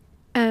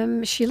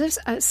 She lives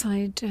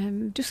outside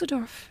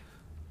Dusseldorf.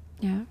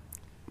 Yeah.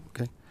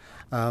 Okay.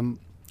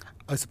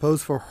 I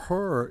suppose for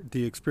her,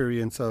 the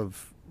experience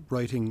of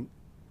writing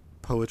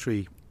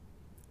poetry,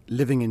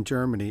 living in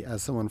Germany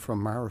as someone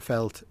from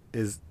Maharafelt,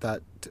 is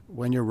that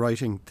when you're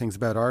writing things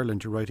about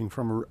Ireland, you're writing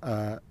from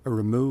a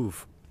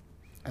remove.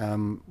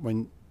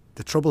 When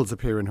the troubles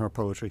appear in her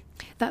poetry.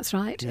 That's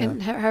right. Yeah. In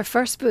her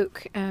first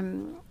book,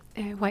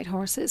 White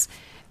Horses,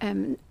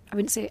 I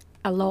wouldn't say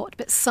a lot,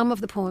 but some of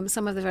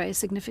the very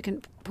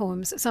significant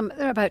poems,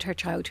 they're about her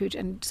childhood,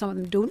 and some of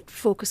them don't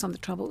focus on the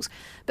troubles,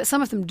 but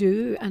some of them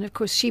do. And of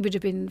course, she would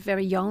have been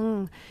very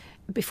young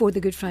before the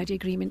Good Friday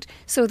Agreement.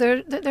 So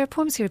there are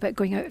poems here about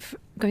going out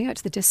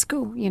to the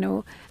disco,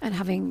 and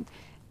having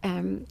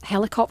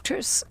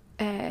helicopters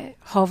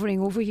hovering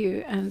over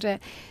you, and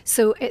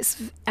so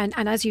it's and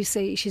as you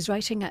say, she's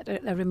writing at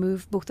a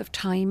remove both of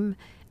time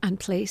and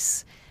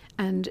place.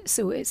 And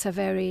so it's a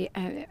very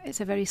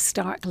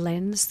stark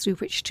lens through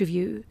which to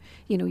view.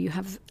 You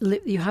have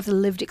the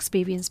lived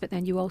experience, but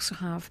then you also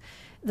have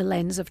the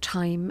lens of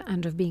time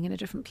and of being in a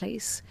different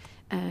place.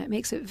 It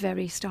makes it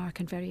very stark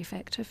and very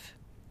effective.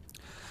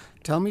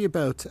 Tell me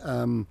about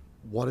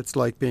what it's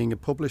like being a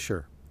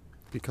publisher,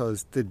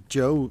 because did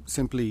Jo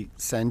simply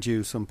send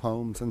you some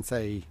poems and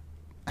say,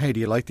 "Hey, do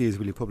you like these?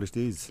 Will you publish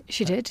these?"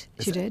 She did.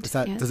 Is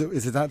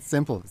it that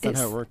simple? Is that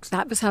how it works?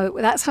 That's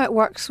how it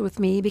works with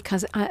me,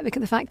 because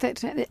the fact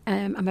that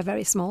I'm a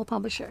very small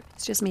publisher.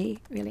 It's just me,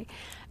 really.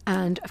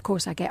 And of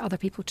course, I get other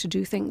people to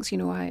do things.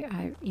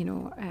 I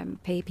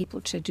pay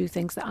people to do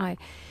things that I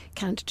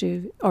can't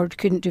do or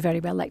couldn't do very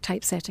well, like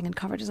typesetting and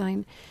cover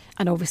design,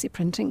 and obviously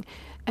printing.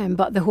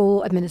 But the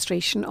whole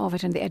administration of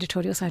it and the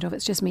editorial side of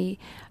it's just me.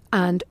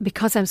 And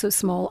because I'm so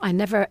small, I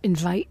never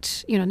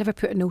invite, I never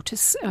put a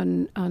notice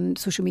on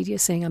social media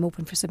saying I'm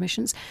open for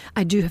submissions.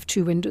 I do have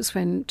 2 windows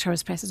when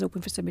Turas Press is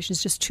open for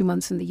submissions, just 2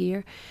 months in the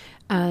year,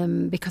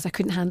 because I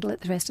couldn't handle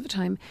it the rest of the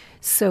time.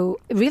 So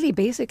really,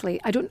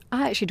 basically, I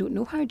actually don't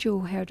know how Jo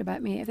heard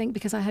about me. I think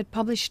because I had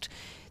published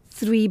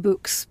 3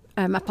 books.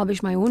 I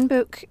published my own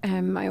book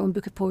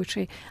of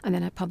poetry, and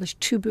then I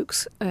published 2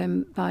 books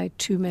by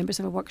 2 members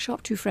of a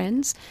workshop, 2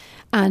 friends.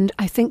 And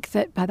I think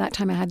that by that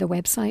time I had the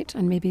website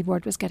and maybe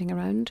word was getting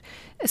around.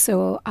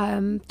 So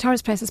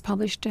Turas Press has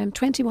published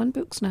 21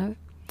 books now,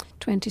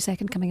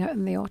 22nd coming out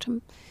in the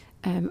autumn.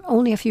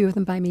 Only a few of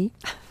them by me.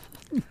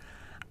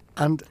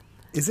 And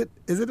is it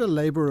a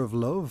labour of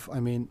love? I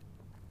mean,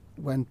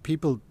 when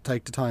people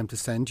take the time to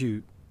send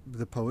you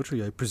the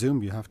poetry, I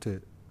presume you have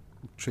to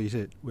treat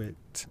it with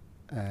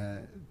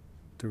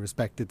the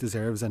respect it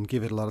deserves and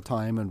give it a lot of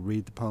time and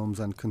read the poems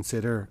and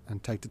consider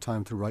and take the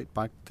time to write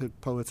back to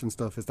poets and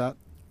stuff. Is that...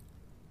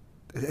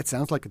 It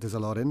sounds like there's a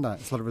lot in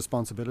that. It's a lot of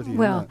responsibility in that.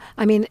 Well,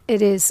 I mean,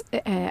 it is,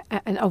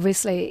 and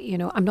obviously, you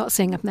know, I'm not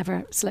saying I've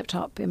never slipped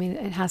up. I mean,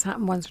 it has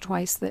happened once or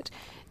twice that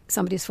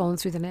somebody's fallen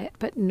through the net,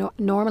 but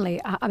normally,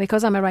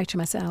 because I'm a writer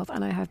myself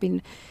and I have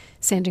been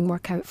sending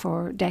work out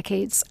for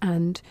decades,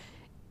 and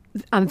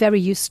I'm very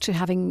used to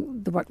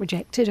having the work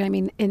rejected. I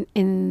mean,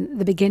 in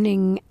the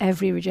beginning,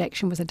 every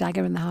rejection was a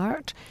dagger in the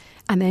heart,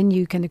 and then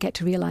you kind of get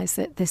to realise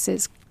that this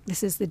is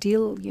the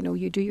deal. You know,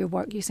 you do your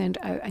work, you send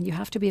it out, and you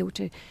have to be able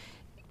to...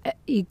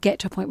 you get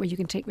to a point where you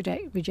can take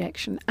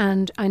rejection,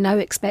 and I now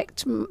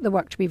expect the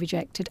work to be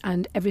rejected,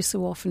 and every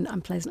so often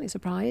I'm pleasantly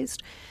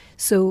surprised.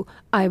 So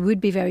I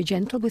would be very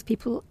gentle with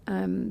people,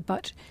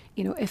 but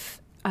you know,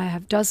 if I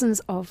have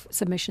dozens of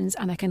submissions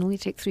and I can only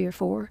take 3 or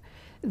 4,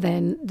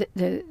 then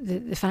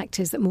the fact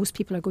is that most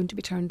people are going to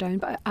be turned down.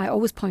 But I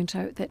always point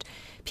out that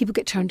people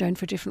get turned down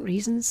for different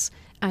reasons,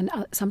 and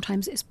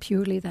sometimes it's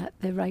purely that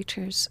the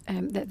writers,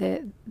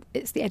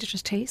 it's the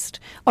editor's taste,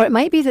 or it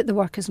might be that the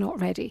work is not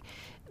ready.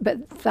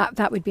 But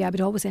that would be, I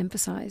would always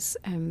emphasise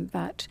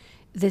that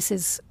this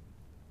is,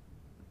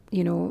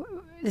 you know,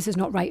 this is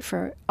not right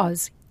for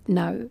us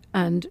now,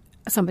 and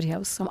somebody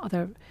else, some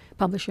other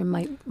publisher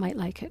might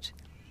like it.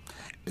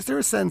 Is there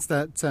a sense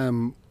that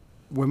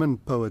women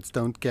poets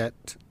don't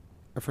get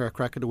a fair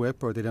crack at the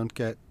whip, or they don't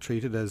get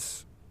treated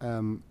as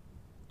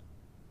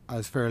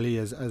fairly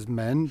as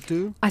men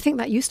do? I think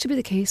that used to be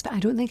the case, but I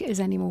don't think it is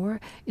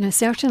anymore. You know,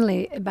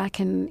 certainly back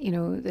in, you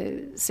know,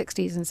 the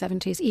 60s and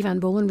 70s, Eve Ann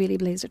Boland really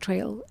blazed a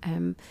trail.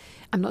 I'm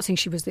not saying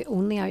she was the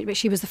only out, but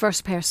she was the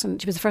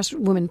first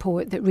woman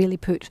poet that really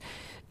put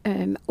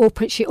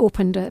she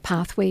opened a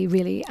pathway,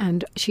 really,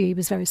 and she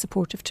was very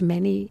supportive to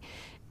many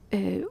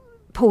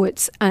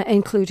poets,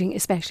 including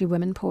especially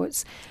women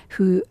poets,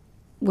 who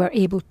were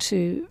able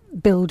to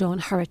build on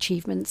her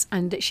achievements,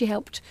 and she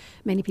helped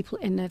many people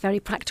in a very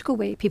practical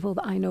way, people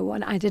that I know,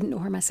 and I didn't know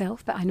her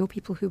myself, but I know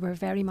people who were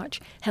very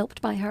much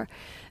helped by her.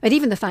 But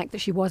even the fact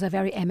that she was a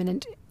very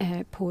eminent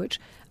poet,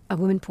 a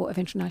woman poet of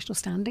international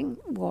standing,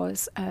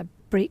 was a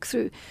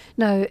breakthrough.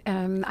 Now,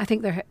 I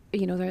think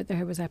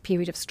there was a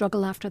period of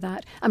struggle after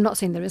that. I'm not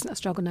saying there isn't a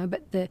struggle now,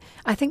 but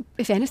I think,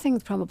 if anything,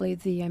 probably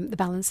the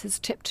balance has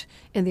tipped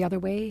in the other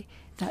way,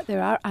 that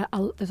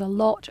there's a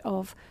lot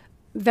of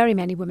very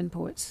many women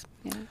poets.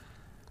 Yeah.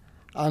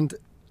 And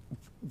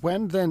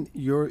when then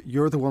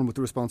you're the one with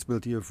the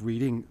responsibility of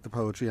reading the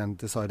poetry and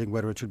deciding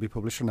whether it should be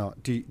published or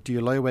not, do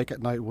you lie awake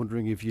at night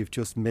wondering if you've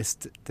just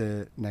missed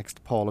the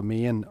next Paula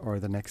Meehan or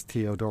the next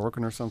Theo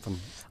Dorgan or something?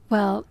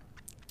 Well,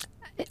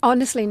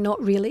 honestly, not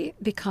really,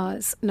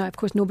 because now, of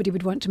course, nobody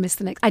would want to miss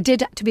the next. I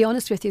did, to be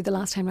honest with you, the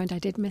last time round I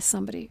did miss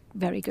somebody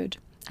very good.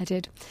 I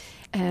did,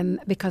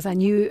 because I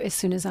knew as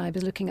soon as I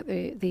was looking at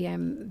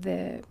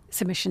the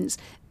submissions,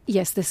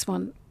 yes, this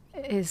one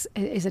is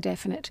a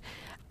definite.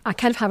 I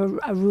kind of have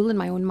a rule in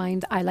my own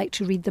mind. I like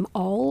to read them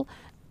all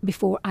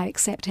before I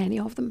accept any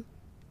of them.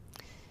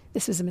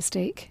 This was a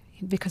mistake,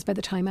 because by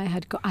the time I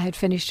had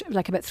finished,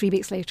 like about 3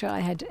 weeks later,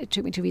 it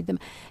took me to read them,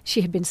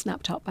 she had been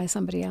snapped up by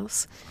somebody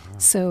else. Uh-huh.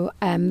 So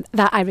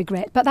that I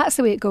regret. But that's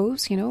the way it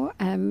goes, you know.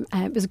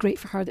 It was great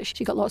for her that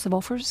she got lots of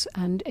offers,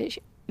 and it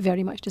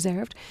very much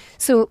deserved.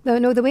 So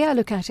the way I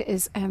look at it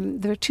is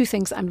there are 2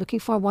 things that I'm looking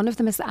for. One of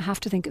them is that I have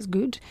to think it's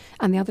good,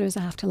 and the other is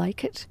I have to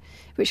like it,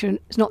 which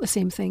is not the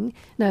same thing.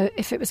 Now,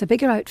 if it was a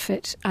bigger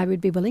outfit, I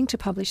would be willing to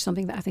publish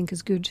something that I think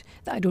is good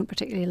that I don't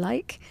particularly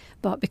like.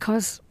 But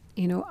because,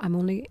 you know, I'm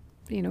only,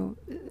 you know,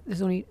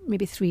 there's only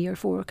maybe 3 or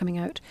 4 coming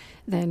out,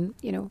 then,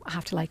 you know, I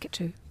have to like it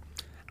too.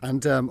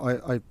 And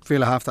I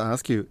feel I have to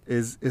ask you,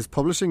 is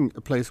publishing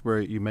a place where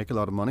you make a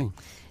lot of money?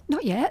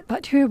 Not yet,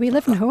 but here we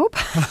live in hope.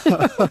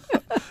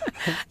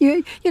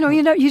 You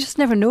just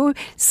never know.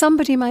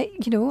 Somebody might,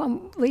 you know,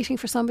 I'm waiting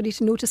for somebody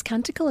to notice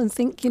Canticle and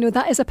think, you know,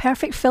 that is a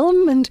perfect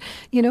film, and,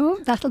 you know,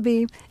 that'll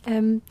be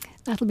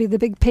the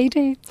big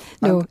payday.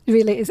 No,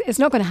 really, it's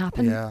not going to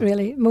happen. Yeah.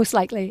 Really, most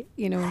likely,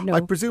 you know, no.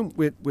 I presume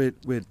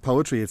with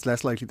poetry, it's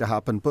less likely to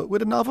happen, but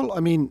with a novel,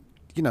 I mean,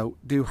 you know,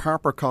 do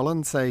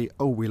HarperCollins say,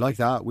 "Oh, we like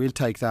that, we'll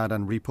take that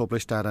and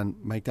republish that and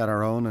make that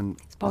our own"? And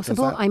it's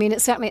possible. I mean,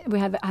 it's certainly, we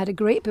had a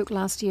great book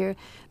last year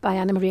by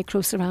Ana Maria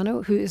Cruz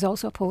Serrano, who is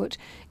also a poet,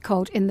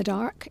 called In the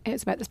Dark.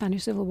 It's about the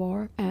Spanish Civil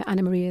War.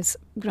 Ana Maria's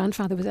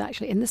grandfather was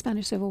actually in the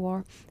Spanish Civil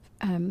War,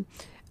 and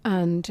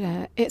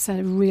it's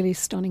a really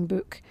stunning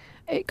book.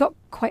 It got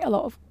quite a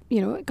lot of,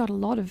 you know, it got a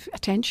lot of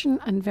attention,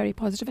 and very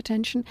positive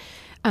attention,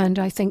 and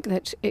I think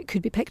that it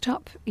could be picked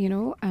up, you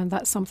know, and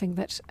that's something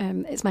that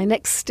it's my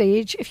next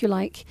stage, if you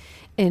like,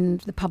 in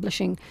the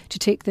publishing, to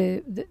take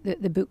the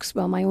books,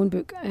 well, my own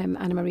book,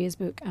 Ana Maria's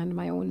book, and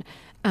my own,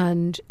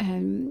 and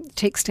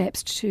take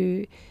steps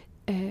to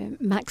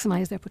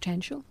maximise their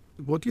potential.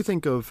 What do you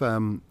think of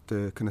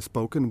the kind of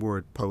spoken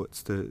word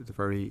poets, the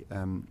very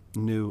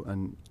new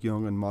and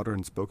young and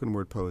modern spoken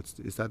word poets?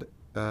 Is that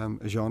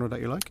a genre that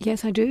you like?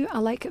 Yes, I do. I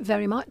like it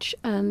very much.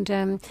 And,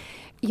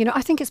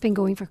 I think it's been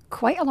going for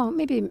quite a long,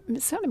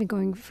 it's certainly been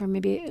going for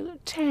maybe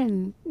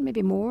 10,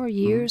 maybe more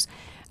years.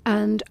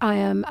 And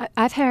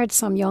I've heard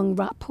some young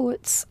rap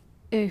poets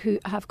who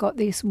have got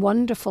this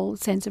wonderful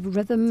sense of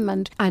rhythm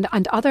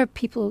and other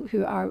people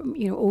who are,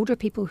 older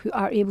people who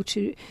are able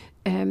to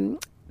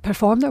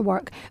perform their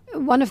work.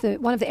 One of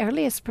the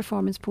earliest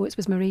performance poets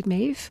was Mairead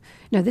Maeve.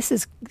 Now this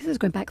is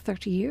going back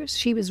 30 years.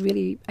 She was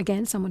really,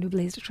 again, someone who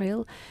blazed a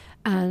trail,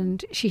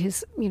 and she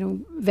is,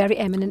 very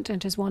eminent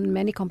and has won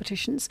many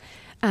competitions,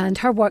 and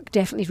her work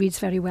definitely reads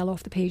very well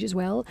off the page as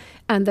well.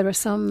 And there are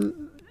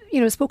some,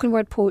 spoken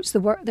word poets,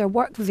 their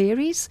work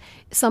varies.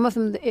 Some of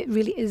them, it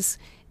really is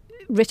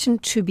written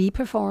to be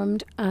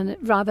performed, and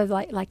rather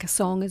like a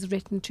song is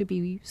written to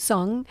be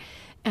sung.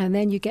 And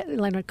then you get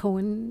Leonard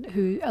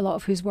Cohen, a lot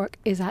of whose work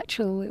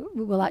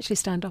will actually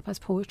stand up as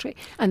poetry.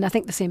 And I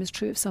think the same is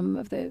true of some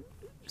of the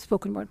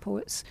spoken word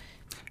poets.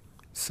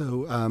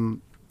 So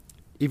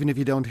even if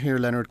you don't hear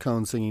Leonard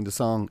Cohen singing the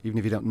song, even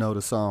if you don't know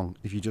the song,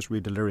 if you just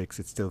read the lyrics,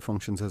 it still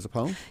functions as a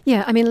poem?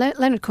 Yeah, I mean,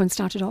 Leonard Cohen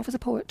started off as a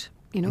poet.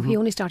 He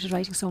only started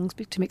writing songs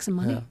to make some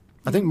money. Yeah.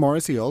 I think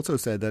Morrissey also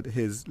said that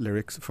his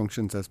lyrics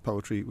functions as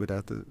poetry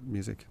without the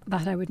music.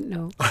 That I wouldn't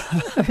know.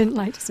 I wouldn't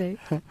like to say.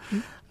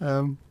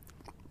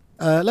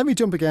 Let me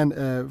jump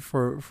again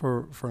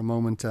for a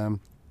moment.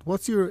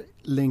 What's your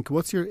link?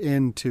 What's your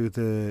in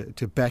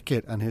to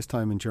Beckett and his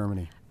time in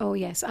Germany? Oh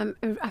yes,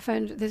 I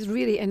found this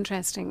really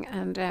interesting,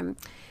 and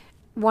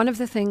one of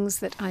the things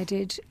that I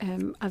did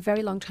a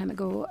very long time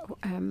ago,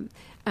 and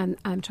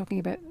I'm talking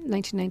about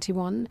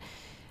 1991.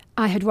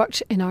 I had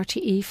worked in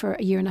RTE for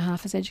a year and a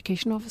half as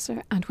education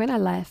officer, and when I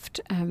left,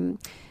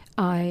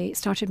 I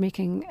started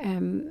making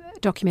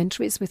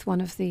documentaries with one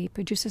of the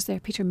producers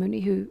there, Peter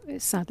Mooney, who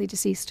is sadly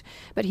deceased,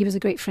 but he was a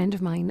great friend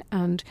of mine.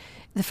 And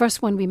the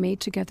first one we made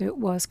together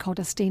was called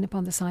A Stain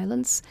Upon the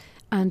Silence,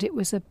 and it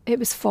was to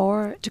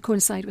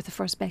coincide with the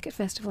first Beckett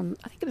Festival.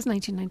 I think it was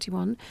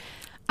 1991.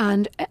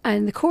 And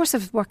in the course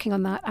of working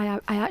on that,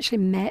 I actually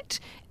met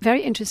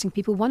very interesting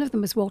people. One of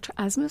them was Walter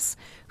Asmus,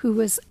 who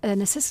was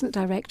an assistant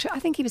director. I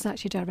think he was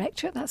actually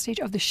director at that stage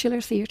of the Schiller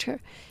Theatre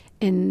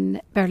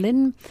in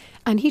Berlin.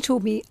 And he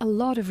told me a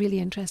lot of really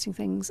interesting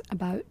things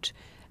about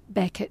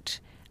Beckett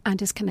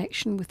and his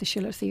connection with the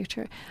Schiller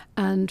Theatre.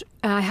 And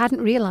I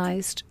hadn't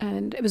realised,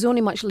 and it was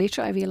only much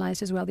later I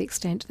realised as well, the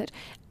extent that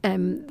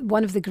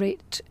one of the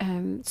great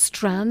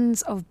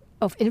strands of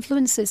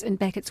influences in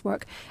Beckett's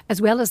work,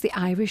 as well as the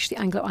Irish, the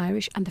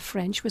Anglo-Irish and the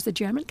French, was the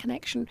German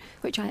connection,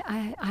 which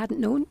I hadn't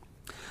known.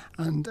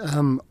 And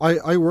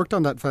I worked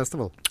on that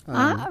festival.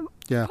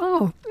 Yeah.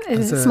 Oh,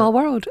 it's a small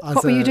world.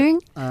 What were you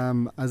doing?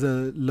 As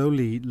a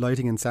lowly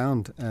lighting and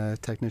sound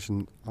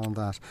technician on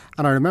that.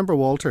 And I remember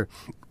Walter.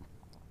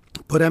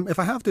 But if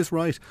I have this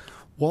right,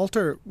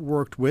 Walter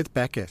worked with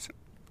Beckett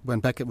when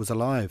Beckett was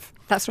alive.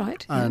 That's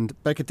right.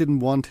 And Beckett didn't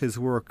want his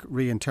work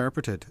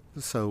reinterpreted.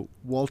 So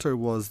Walter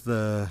was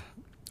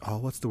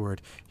what's the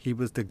word? He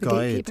was the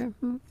guide.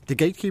 Gatekeeper. The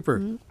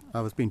gatekeeper.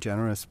 I was being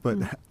generous.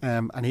 But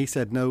and he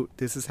said, no,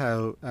 this is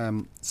how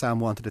Sam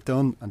wanted it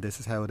done, and this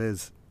is how it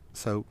is.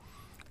 So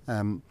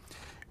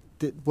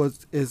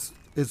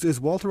is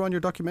Walter on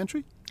your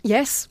documentary?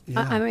 Yes,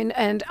 yeah. I mean,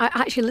 and I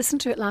actually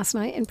listened to it last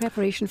night in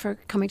preparation for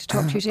coming to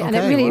talk to you today, and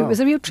it really was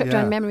a real trip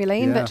down memory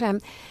lane. Yeah. But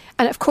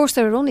and of course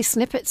there are only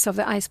snippets of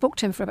that. I spoke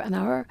to him for about an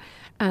hour,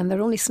 and there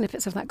are only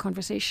snippets of that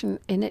conversation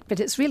in it.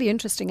 But it's really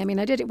interesting. I mean,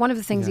 I did it. One of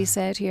the things he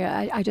said here,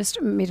 I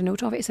just made a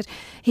note of it.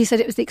 He said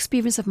it was the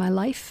experience of my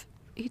life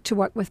to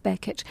work with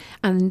Beckett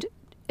and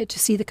to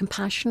see the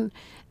compassion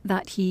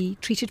that he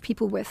treated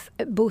people with,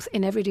 both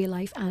in everyday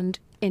life and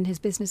in his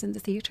business in the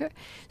theatre.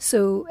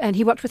 So, and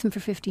he worked with him for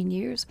 15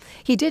 years.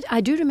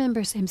 I do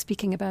remember him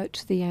speaking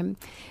about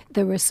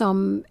there were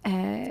some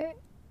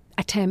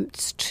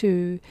attempts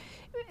to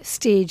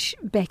stage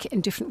Beckett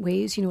in different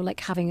ways, like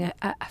having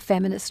a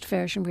feminist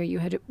version where you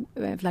had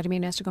Vladimir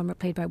and Estragon were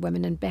played by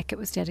women and Beckett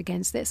was dead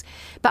against this.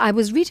 But I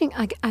was reading,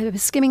 I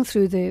was skimming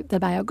through the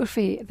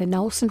biography, the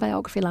Nelson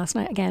biography last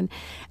night again,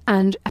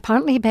 and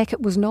apparently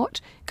Beckett was not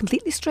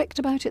completely strict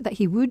about it, that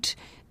he would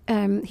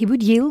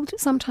yield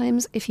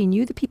sometimes if he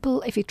knew the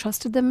people, if he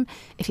trusted them,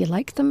 if he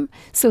liked them,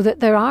 so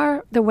that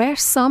there were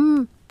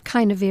some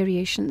kind of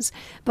variations.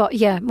 But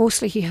yeah,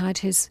 mostly he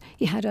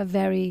had a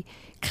very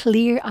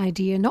clear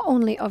idea, not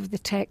only of the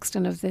text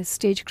and of the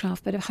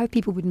stagecraft, but of how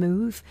people would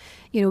move.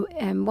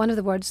 One of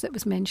the words that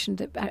was mentioned,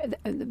 that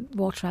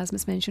Walter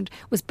Asmus mentioned,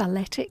 was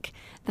balletic.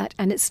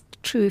 And it's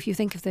true if you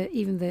think of the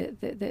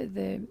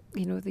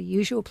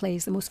usual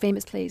plays, the most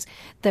famous plays.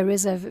 There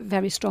is a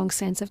very strong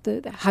sense of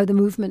how the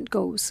movement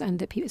goes,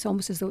 and it's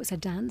almost as though it's a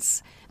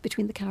dance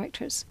between the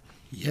characters.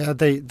 Yeah,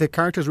 the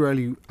characters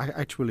rarely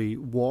actually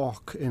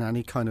walk in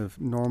any kind of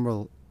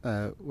normal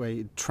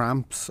way.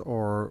 Tramps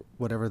or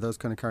whatever, those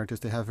kind of characters,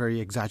 they have very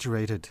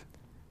exaggerated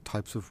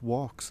types of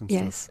walks and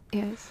stuff.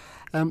 Yes.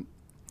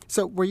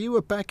 So were you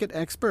a Beckett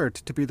expert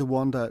to be the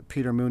one that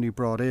Peter Mooney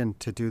brought in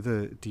to do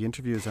the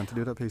interviews and to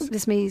do that piece?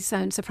 This may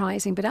sound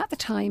surprising, but at the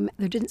time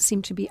there didn't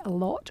seem to be a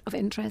lot of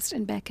interest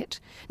in Beckett.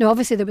 Now,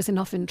 obviously there was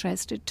enough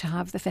interest to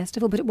have the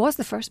festival, but it was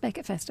the first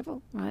Beckett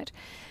festival, right?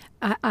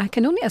 I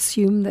can only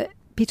assume that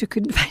Peter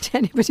couldn't find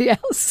anybody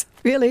else,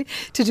 really,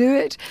 to do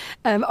it.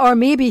 Or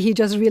maybe he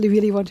just really,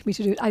 really wanted me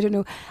to do it. I don't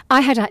know.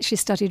 I had actually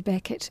studied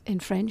Beckett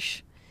in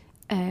French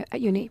at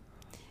uni.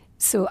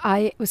 So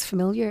I was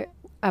familiar.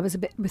 I was a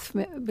bit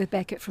with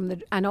Beckett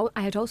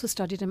I had also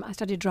studied him. I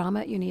studied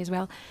drama at uni as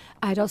well.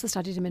 I had also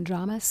studied him in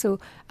drama. So,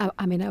 I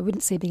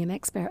wouldn't say being an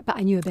expert, but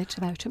I knew a bit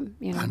about him.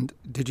 And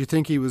did you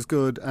think he was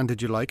good and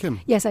did you like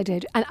him? Yes, I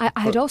did. And I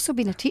had also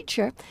been a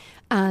teacher,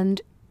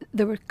 and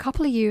there were a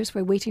couple of years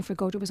where Waiting for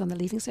Godot was on the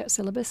Leaving Cert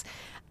syllabus,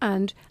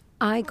 and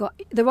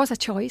there was a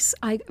choice.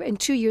 In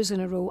 2 years in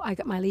a row, I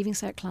got my Leaving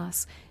Cert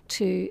class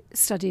to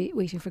study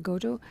Waiting for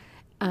Godot.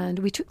 And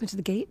we took them to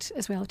the gate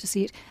as well to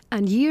see it.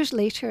 And years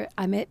later,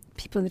 I met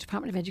people in the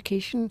Department of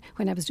Education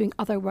when I was doing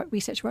other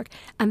research work.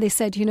 And they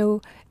said, in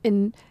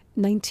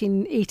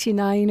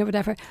 1989 or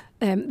whatever,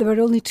 there were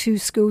only 2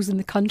 schools in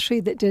the country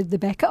that did the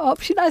Beckett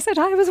option. I said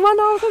I was one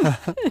of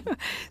them.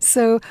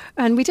 So,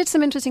 and we did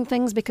some interesting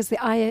things because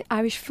the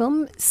Irish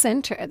Film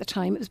Centre at the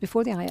time, it was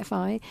before the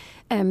IFI,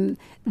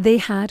 they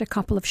had a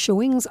couple of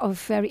showings of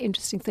very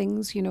interesting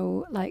things,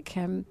 like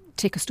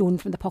Take a Stone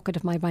from the Pocket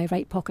of my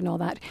right pocket and all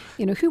that.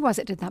 Who was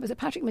it did that? Was it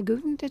Patrick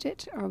McGoohan did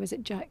it? Or was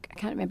it Jack? I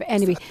can't remember.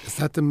 Anyway. Is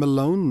that the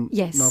Malone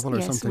novel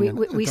or something?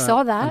 We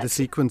saw that. And the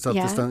sequence of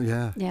the stone,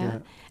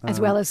 yeah.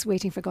 As well as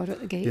Waiting for Godot at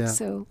the gate. Yeah.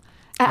 So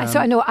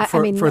I know.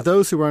 For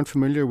those who aren't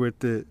familiar with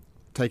the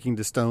Taking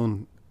the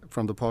Stone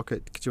from the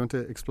Pocket, could you want to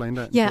explain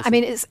that? Yeah,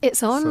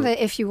 it's on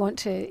if you want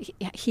to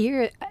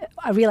hear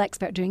a real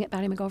expert doing it,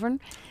 Barry McGovern.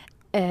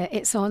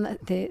 It's on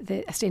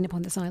the Staying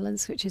Upon the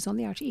Silence, which is on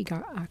the RTE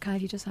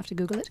archive. You just have to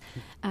Google it.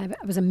 I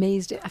was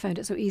amazed I found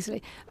it so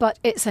easily. But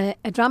it's a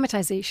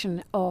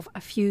dramatisation of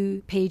a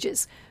few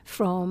pages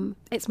from,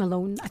 it's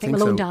Malone. I think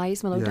Malone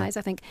dies,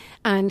 I think.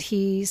 And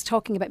he's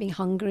talking about being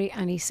hungry,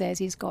 and he says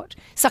he's got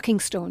sucking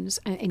stones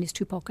in his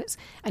 2 pockets.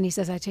 And he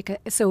says,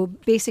 so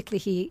basically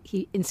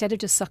he instead of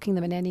just sucking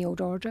them in any old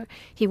order,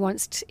 he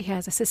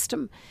has a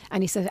system.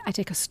 And he says, I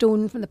take a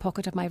stone from the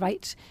pocket of my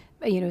right,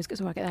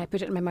 I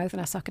put it in my mouth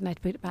and I suck it and I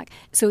put it back.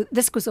 So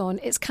this goes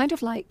on. It's kind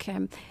of like,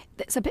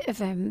 it's a bit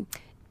of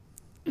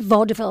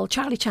vaudeville,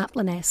 Charlie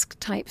Chaplin-esque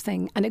type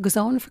thing. And it goes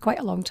on for quite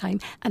a long time.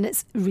 And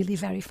it's really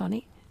very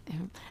funny.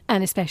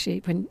 And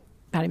especially when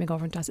Barry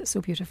McGovern does it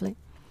so beautifully.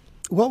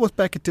 What was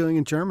Beckett doing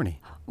in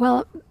Germany?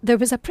 Well, there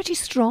was a pretty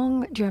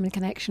strong German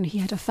connection. He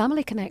had a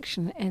family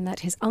connection in that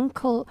his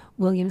uncle,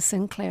 William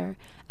Sinclair,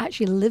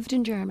 actually lived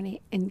in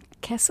Germany, in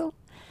Kessel.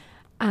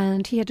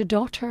 And he had a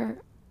daughter,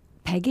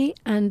 Peggy,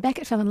 and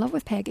Beckett fell in love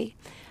with Peggy,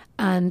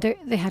 and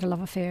they had a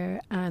love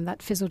affair, and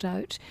that fizzled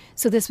out.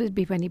 So this would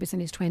be when he was in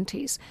his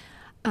 20s,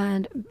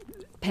 and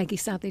Peggy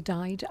sadly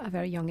died at a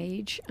very young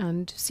age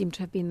and seemed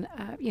to have been,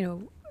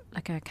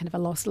 like a kind of a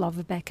lost love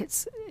of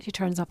Beckett's. She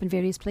turns up in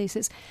various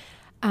places.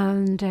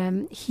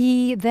 And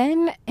he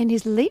then, in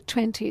his late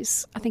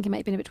 20s, I think he might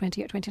have been about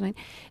 28 or 29,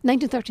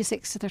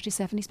 1936 to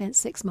 37, he spent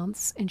 6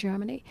 months in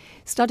Germany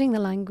studying the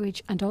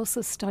language and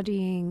also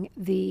studying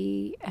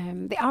the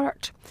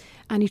art.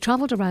 And he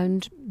travelled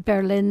around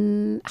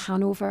Berlin,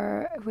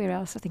 Hanover, where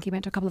else? I think he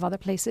went to a couple of other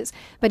places.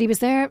 But he was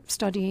there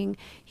studying.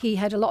 He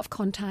had a lot of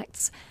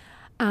contacts.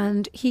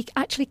 And he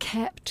actually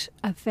kept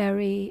a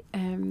very,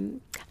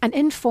 an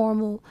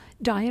informal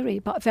diary,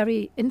 but a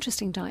very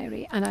interesting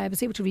diary. And I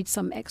was able to read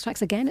some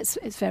extracts. Again, it's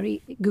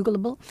very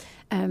Googleable,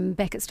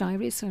 Beckett's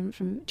diaries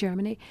from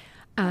Germany.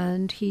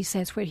 And he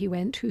says where he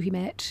went, who he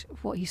met,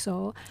 what he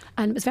saw.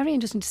 And it was very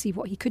interesting to see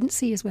what he couldn't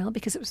see as well,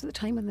 because it was at the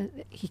time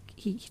when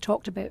he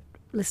talked about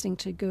listening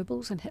to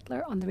Goebbels and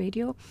Hitler on the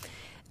radio.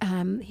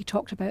 He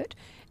talked about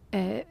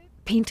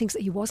paintings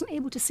that he wasn't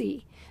able to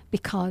see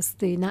because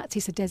the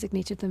Nazis had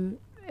designated them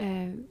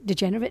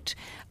degenerate.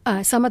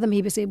 Some of them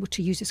he was able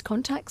to use his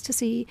contacts to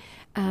see,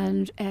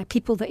 and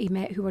people that he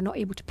met who were not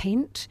able to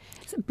paint,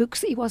 books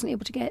that he wasn't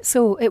able to get.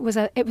 So it was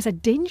a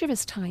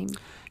dangerous time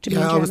to be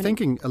in Germany. I was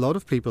thinking a lot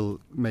of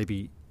people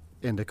maybe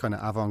in the kind of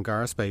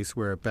avant-garde space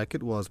where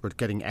Beckett were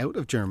getting out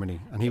of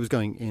Germany and he was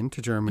going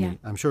into Germany.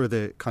 Yeah. I'm sure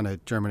the kind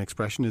of German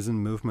expressionism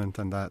movement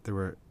and that they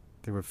were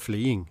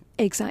fleeing.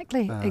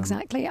 Exactly.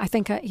 I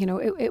think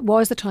it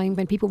was the time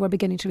when people were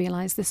beginning to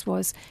realise this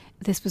was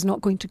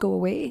not going to go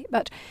away.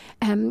 But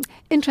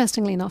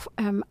interestingly enough,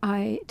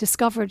 I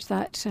discovered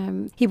that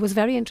he was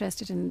very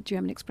interested in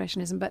German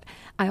expressionism. But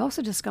I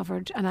also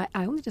discovered, and I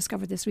only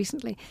discovered this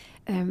recently,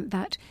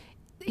 that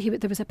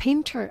there was a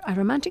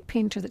romantic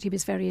painter that he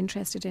was very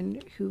interested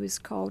in, who was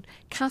called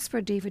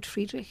Caspar David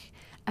Friedrich,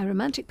 a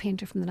romantic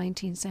painter from the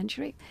 19th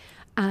century,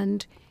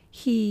 and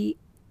he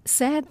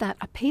said that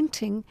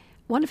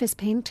one of his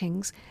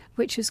paintings,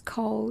 which is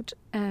called,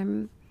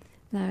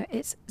 now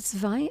it's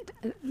Zwei,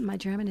 my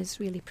German is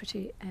really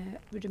pretty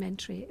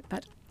rudimentary,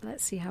 but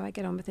let's see how I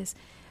get on with this.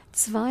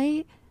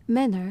 Zwei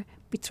Männer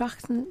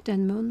betrachten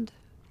den Mond.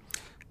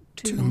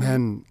 Two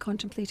men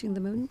contemplating the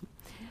moon.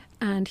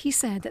 And he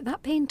said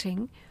that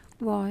painting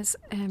was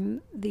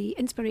the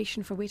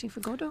inspiration for Waiting for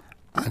Godot.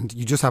 And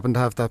you just happen to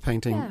have that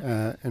painting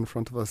in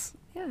front of us.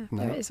 Yeah,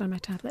 now. There it is on my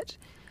tablet.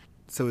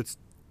 So it's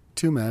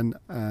two men,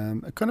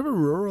 a kind of a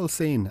rural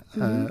scene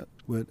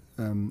with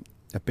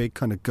a big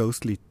kind of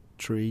ghostly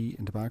tree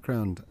in the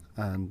background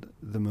and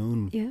the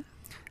moon. Yeah.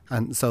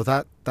 And so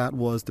that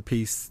was the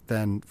piece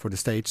then for the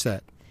stage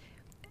set.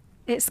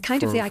 It's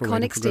kind of the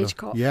iconic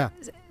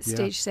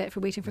stage set for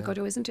Waiting for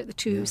Godot, isn't it? The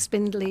two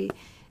spindly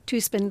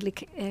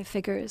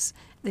figures,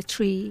 the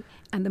tree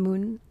and the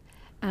moon.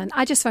 And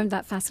I just found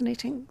that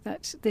fascinating,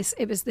 that this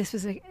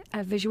was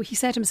a visual. He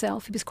said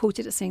himself, he was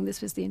quoted as saying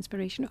this was the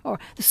inspiration, or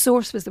the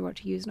source was the word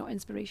he used, not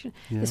inspiration.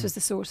 Yeah. This was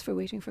the source for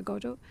Waiting for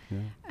Godot. Yeah.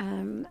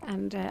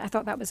 And I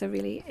thought that was a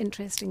really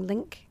interesting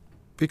link.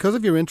 Because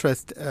of your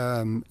interest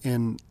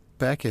in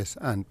Beckett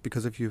and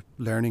because of you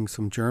learning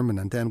some German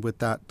and then with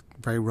that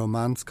very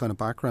Romance kind of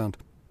background,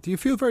 do you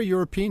feel very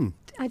European?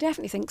 I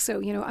definitely think so.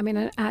 You know, I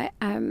mean,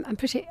 I'm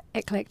pretty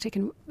eclectic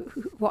in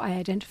what I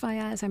identify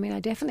as. I mean, I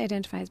definitely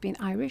identify as being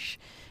Irish.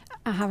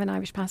 I have an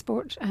Irish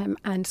passport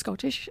and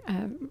Scottish.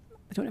 I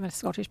don't have a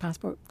Scottish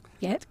passport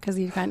yet because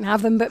you can't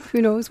have them, but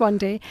who knows, one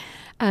day.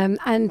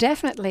 And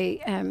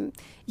definitely,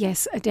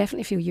 yes, I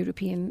definitely feel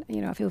European.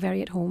 You know, I feel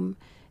very at home.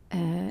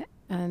 You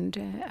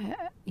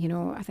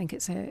know, I think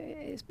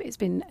it's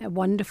been a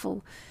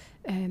wonderful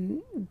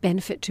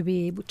benefit to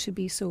be able to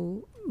be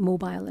so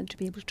mobile and to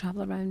be able to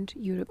travel around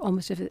Europe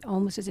almost as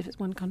if it's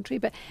one country,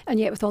 and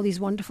yet with all these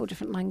wonderful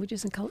different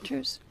languages and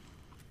cultures.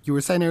 You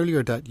were saying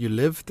earlier that you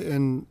lived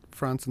in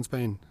France and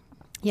Spain.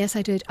 Yes,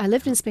 I did. I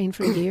lived in Spain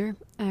for a year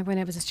when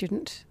I was a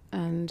student,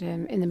 and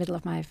in the middle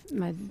of my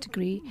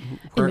degree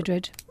in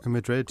Madrid. In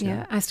Madrid,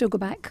 yeah. I still go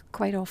back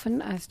quite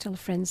often. I still have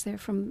friends there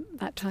from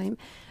that time.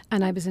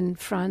 And I was in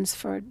France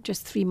for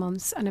just 3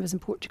 months, and I was in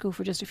Portugal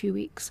for just a few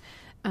weeks.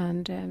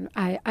 And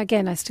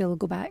I still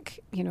go back,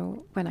 you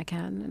know, when I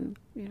can, and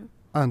you know.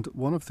 And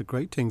one of the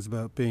great things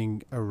about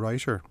being a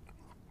writer,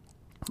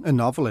 a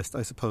novelist,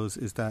 I suppose,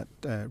 is that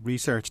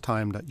research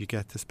time that you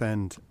get to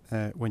spend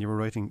when you were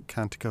writing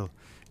Canticle,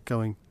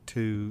 going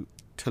to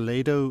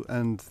Toledo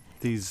and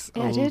these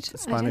old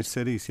Spanish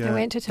cities. Yeah, I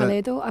went to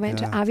Toledo. I went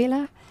to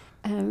Avila,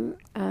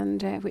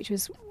 which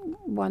was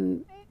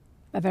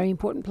a very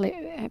important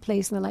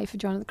place in the life of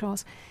John of the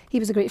Cross. He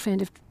was a great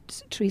friend of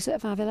Teresa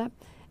of Avila.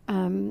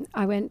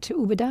 I went to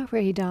Úbeda,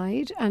 where he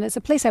died, and it's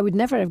a place I would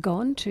never have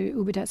gone to.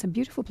 Úbeda, it's a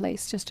beautiful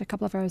place, just a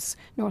couple of hours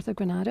north of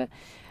Granada.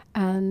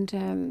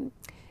 And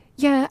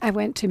I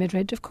went to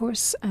Madrid, of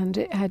course, and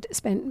it had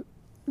spent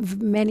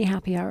many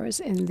happy hours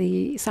in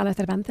the Sala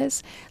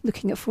Cervantes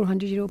looking at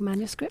 400-year-old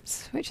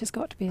manuscripts, which has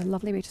got to be a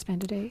lovely way to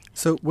spend a day.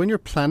 So when you're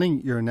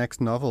planning your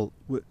next novel,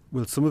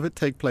 will some of it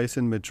take place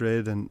in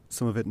Madrid and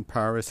some of it in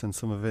Paris and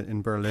some of it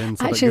in Berlin,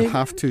 so that you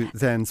have to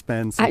then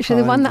spend some time?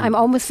 The one that I'm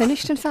almost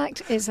finished, in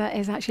fact, is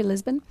actually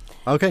Lisbon.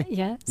 Okay.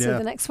 Yeah. So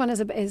the next one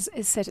is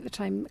set at the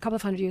time, a couple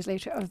of hundred years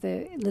later, of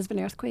the Lisbon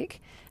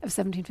earthquake of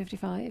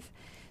 1755.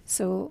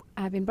 So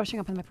I've been brushing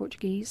up on my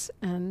Portuguese,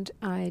 and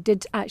I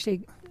did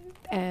actually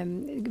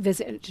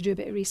visit it to do a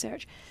bit of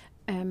research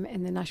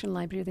in the National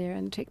Library there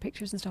and take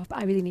pictures and stuff, but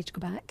I really need to go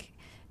back,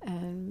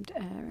 and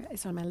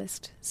it's on my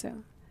list.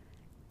 So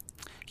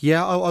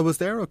yeah, I was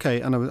there, okay,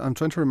 and I'm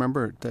trying to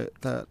remember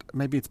that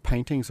maybe it's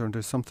paintings or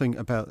there's something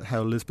about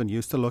how Lisbon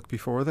used to look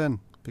before then,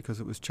 because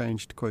it was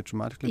changed quite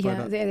dramatically by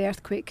that. Yeah, the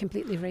earthquake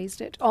completely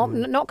raised it.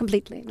 Not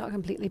completely,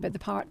 but the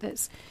part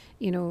that's,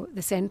 you know,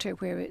 the centre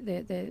where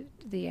the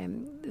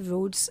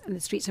roads and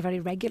the streets are very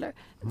regular,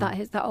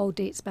 that all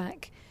dates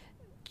back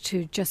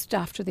to just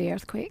after the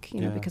earthquake, you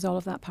know, because all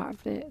of that part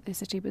of the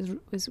city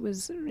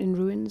was in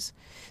ruins.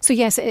 So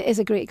yes, it is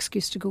a great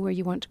excuse to go where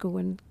you want to go,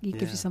 and it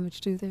gives you something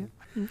to do there.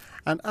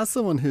 And as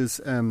someone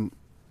who's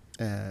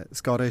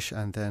Scottish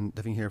and then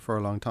living here for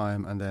a long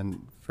time and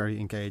then very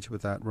engaged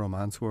with that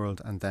Romance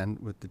world and then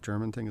with the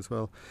German thing as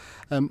well,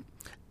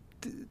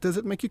 does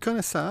it make you kind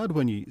of sad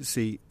when you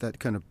see that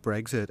kind of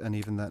Brexit and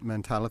even that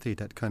mentality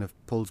that kind of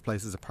pulls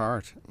places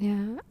apart?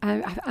 Yeah,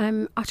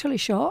 I'm utterly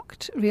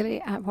shocked, really,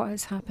 at what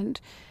has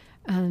happened,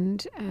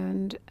 and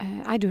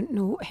I don't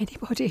know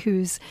anybody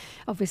who's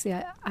obviously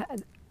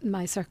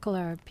my circle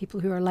are people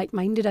who are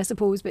like-minded, I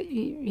suppose, but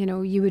you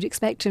know, you would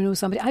expect to know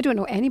somebody. I don't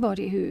know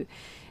anybody who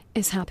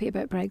is happy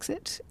about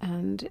Brexit,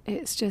 and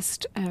it's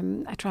just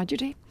a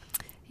tragedy,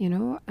 you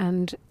know,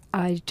 and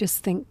I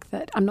just think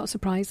that I'm not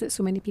surprised that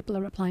so many people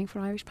are applying for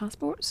Irish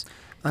passports.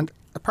 And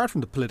apart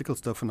from the political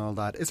stuff and all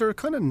that, is there a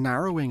kind of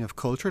narrowing of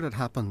culture that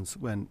happens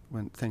when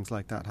things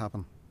like that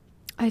happen?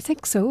 I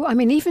think so. I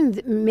mean,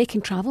 even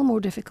making travel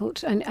more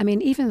difficult. And I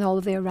mean, even all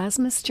of the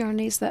Erasmus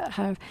journeys that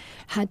have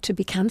had to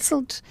be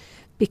cancelled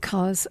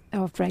because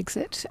of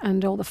Brexit,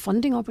 and all the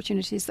funding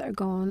opportunities that are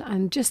gone,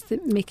 and just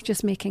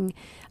making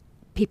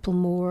people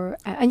more...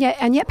 and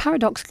yet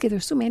paradoxically,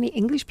 there's so many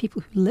English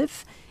people who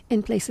live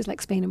in places like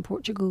Spain and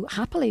Portugal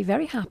happily,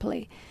 very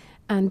happily,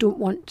 and don't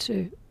want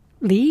to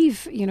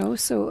leave,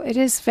 so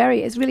it's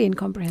really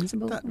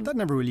incomprehensible. That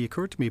never really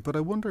occurred to me, but I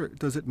wonder,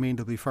 does it mean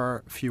there'll be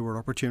far fewer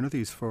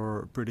opportunities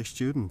for British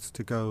students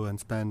to go and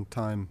spend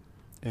time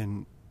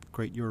in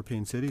great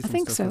European cities? I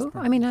think so.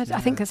 I mean, I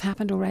think that's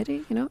happened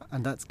already,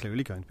 And that's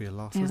clearly going to be a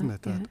loss, isn't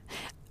it? Yeah.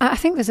 I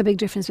think there's a big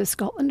difference with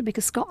Scotland,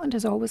 because Scotland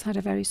has always had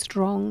a very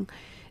strong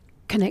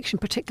connection,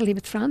 particularly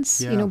with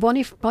France. Yeah.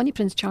 Bonnie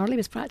Prince Charlie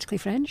was practically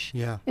French.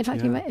 Yeah. In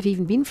fact, he might have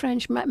even been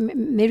French.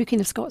 Mary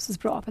Queen of Scots was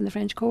brought up in the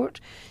French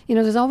court.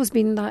 There's always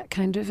been that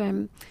kind of,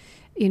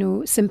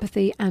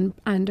 sympathy and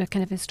a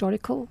kind of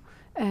historical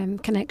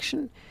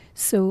connection.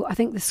 So I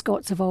think the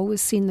Scots have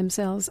always seen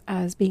themselves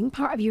as being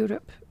part of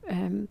Europe.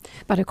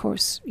 But of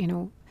course, you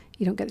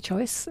don't get the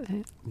choice.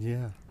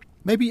 Yeah.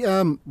 Maybe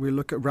we'll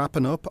look at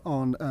wrapping up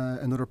on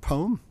another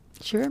poem.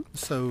 Sure.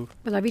 So,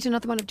 will I read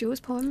another one of Jo's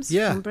poems?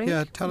 From Brink?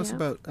 Yeah. Tell us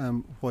about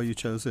why you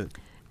chose it.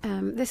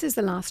 This is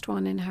the last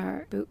one in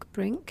her book,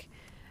 Brink.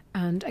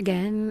 And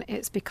again,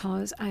 it's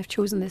because I've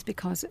chosen this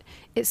because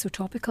it's so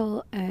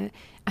topical. I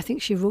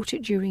think she wrote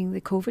it during the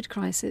COVID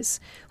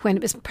crisis, when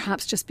it was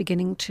perhaps just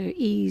beginning to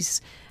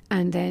ease.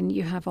 And then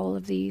you have all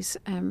of these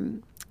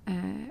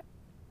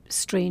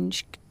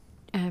strange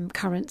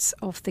currents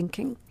of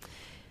thinking.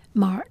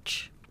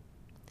 March.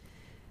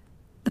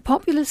 The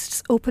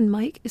populists' open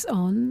mic is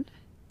on,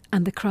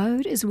 and the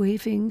crowd is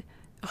waving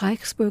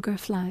Reichsbürger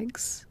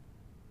flags.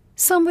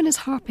 Someone is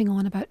harping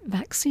on about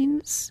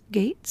vaccines,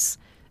 gates,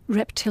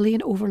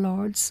 reptilian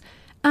overlords,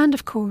 and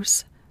of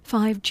course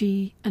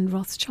 5G and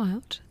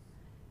Rothschild.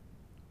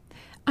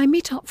 I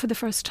meet up for the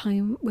first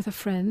time with a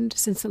friend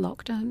since the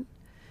lockdown.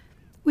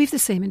 We've the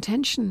same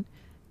intention,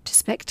 to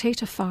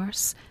spectate a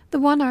farce, the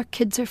one our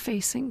kids are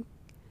facing.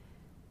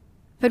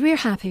 But we're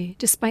happy,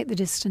 despite the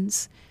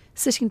distance,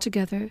 sitting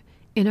together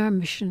in our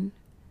mission.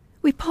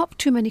 We pop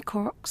too many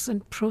corks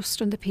and prost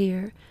on the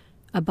pier,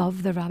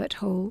 above the rabbit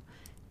hole,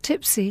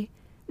 tipsy,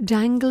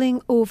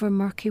 dangling over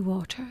murky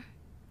water.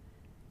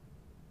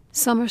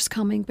 Summer's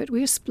coming, but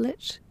we're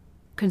split,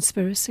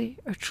 conspiracy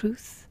or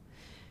truth.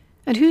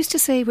 And who's to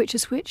say which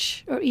is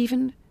which, or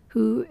even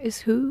who is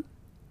who?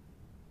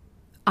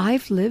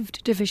 I've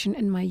lived division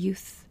in my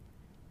youth.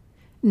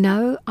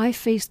 Now I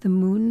face the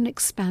moon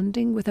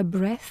expanding with a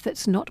breath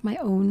that's not my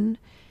own,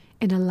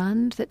 in a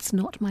land that's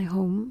not my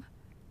home.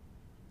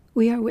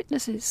 We are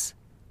witnesses,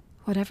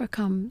 whatever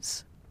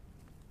comes.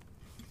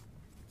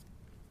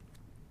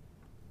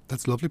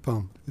 That's a lovely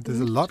poem.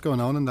 There's a lot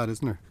going on in that,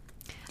 isn't there?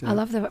 I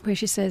love where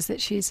she says that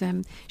she's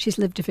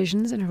lived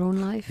divisions in her own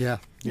life. Yeah.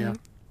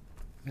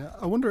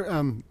 I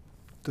wonder,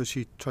 does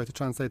she try to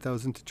translate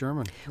those into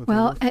German?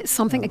 Well, it's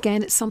something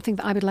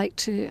that I would like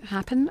to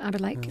happen. I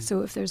would like,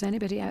 so if there's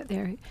anybody out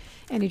there,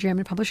 any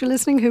German publisher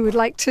listening who would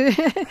like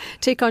to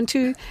take on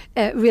two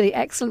really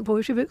excellent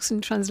poetry books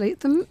and translate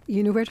them,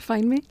 you know where to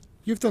find me.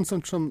 You've done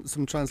some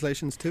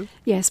translations too?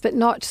 Yes, but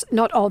not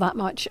all that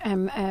much.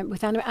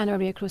 With Anna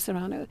Maria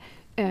Cruz-Serrano,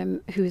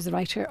 who is the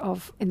writer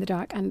of In the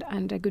Dark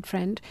and a good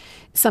friend.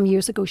 Some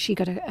years ago, she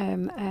got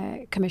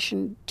a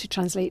commission to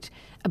translate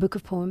a book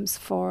of poems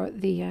for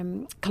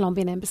the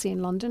Colombian Embassy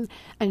in London,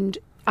 and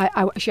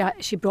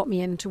she brought me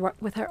in to work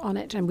with her on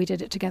it, and we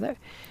did it together.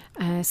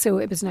 So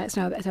it's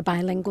now a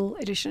bilingual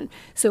edition.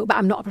 But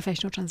I'm not a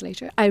professional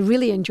translator. I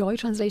really enjoy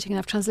translating, and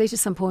I've translated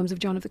some poems of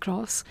John of the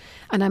Cross,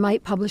 and I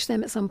might publish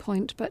them at some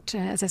point. But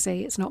as I say,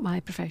 it's not my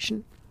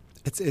profession.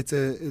 It's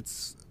a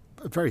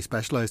very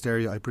specialised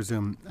area, I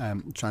presume,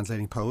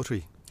 translating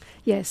poetry.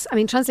 Yes, I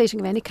mean, translating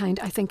of any kind,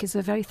 I think, is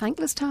a very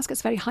thankless task.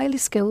 It's very highly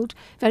skilled,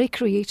 very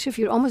creative.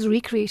 You're almost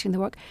recreating the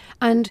work.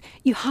 And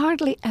you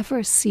hardly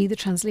ever see the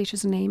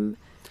translator's name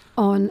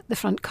on the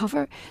front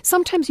cover.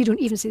 Sometimes you don't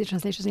even see the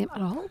translator's name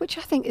at all, which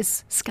I think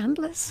is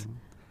scandalous.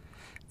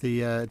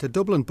 The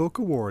Dublin Book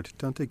Award,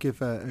 don't they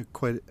give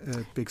quite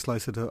a big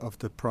slice of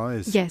the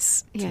prize?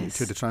 Yes.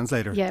 To the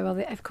translator. Yeah,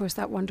 well, of course,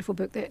 that wonderful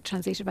book that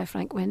translated by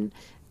Frank Wynne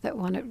that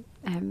won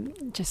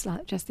it just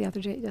the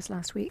other day, just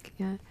last week.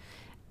 Yeah.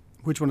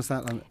 Which one is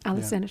that?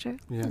 Alice Senator.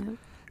 Yeah.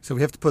 So we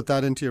have to put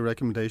that into your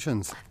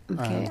recommendations.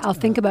 Okay, I'll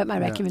think about my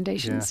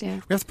recommendations. Yeah.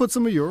 We have to put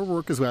some of your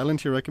work as well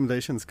into your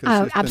recommendations,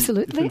 because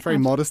absolutely. It's been very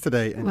modest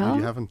today, and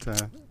you haven't.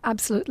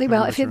 Absolutely.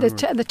 Well, if you the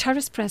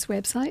Turas Press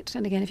website,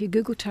 and again, if you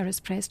Google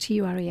Turas Press,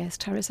 Turas,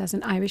 Turas as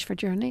in Irish for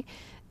journey,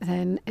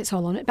 then it's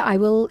all on it. But I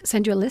will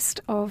send you a list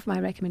of my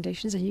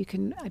recommendations, and you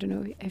can. I don't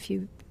know if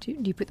do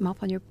you put them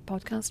up on your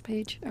podcast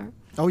page or.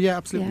 Oh yeah,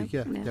 absolutely.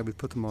 Yeah, we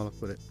put them all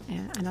up with it.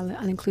 Yeah, and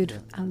I'll include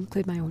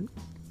my own.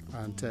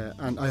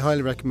 And I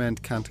highly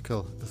recommend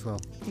Canticle as well.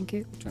 Thank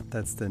you.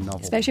 That's the novel.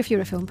 Especially if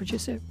you're a film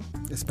producer.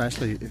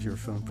 Especially if you're a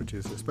film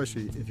producer.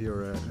 Especially if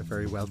you're a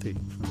very wealthy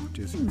film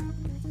producer.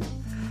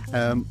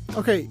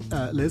 Okay,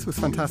 Liz, it was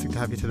fantastic to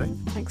have you today.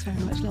 Thanks very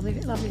much. Lovely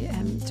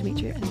to meet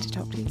you and to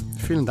talk to you.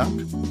 Vielen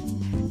Dank.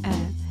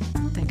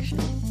 Dankeschön.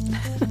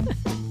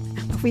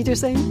 Auf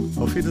Wiedersehen.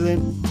 Auf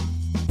Wiedersehen.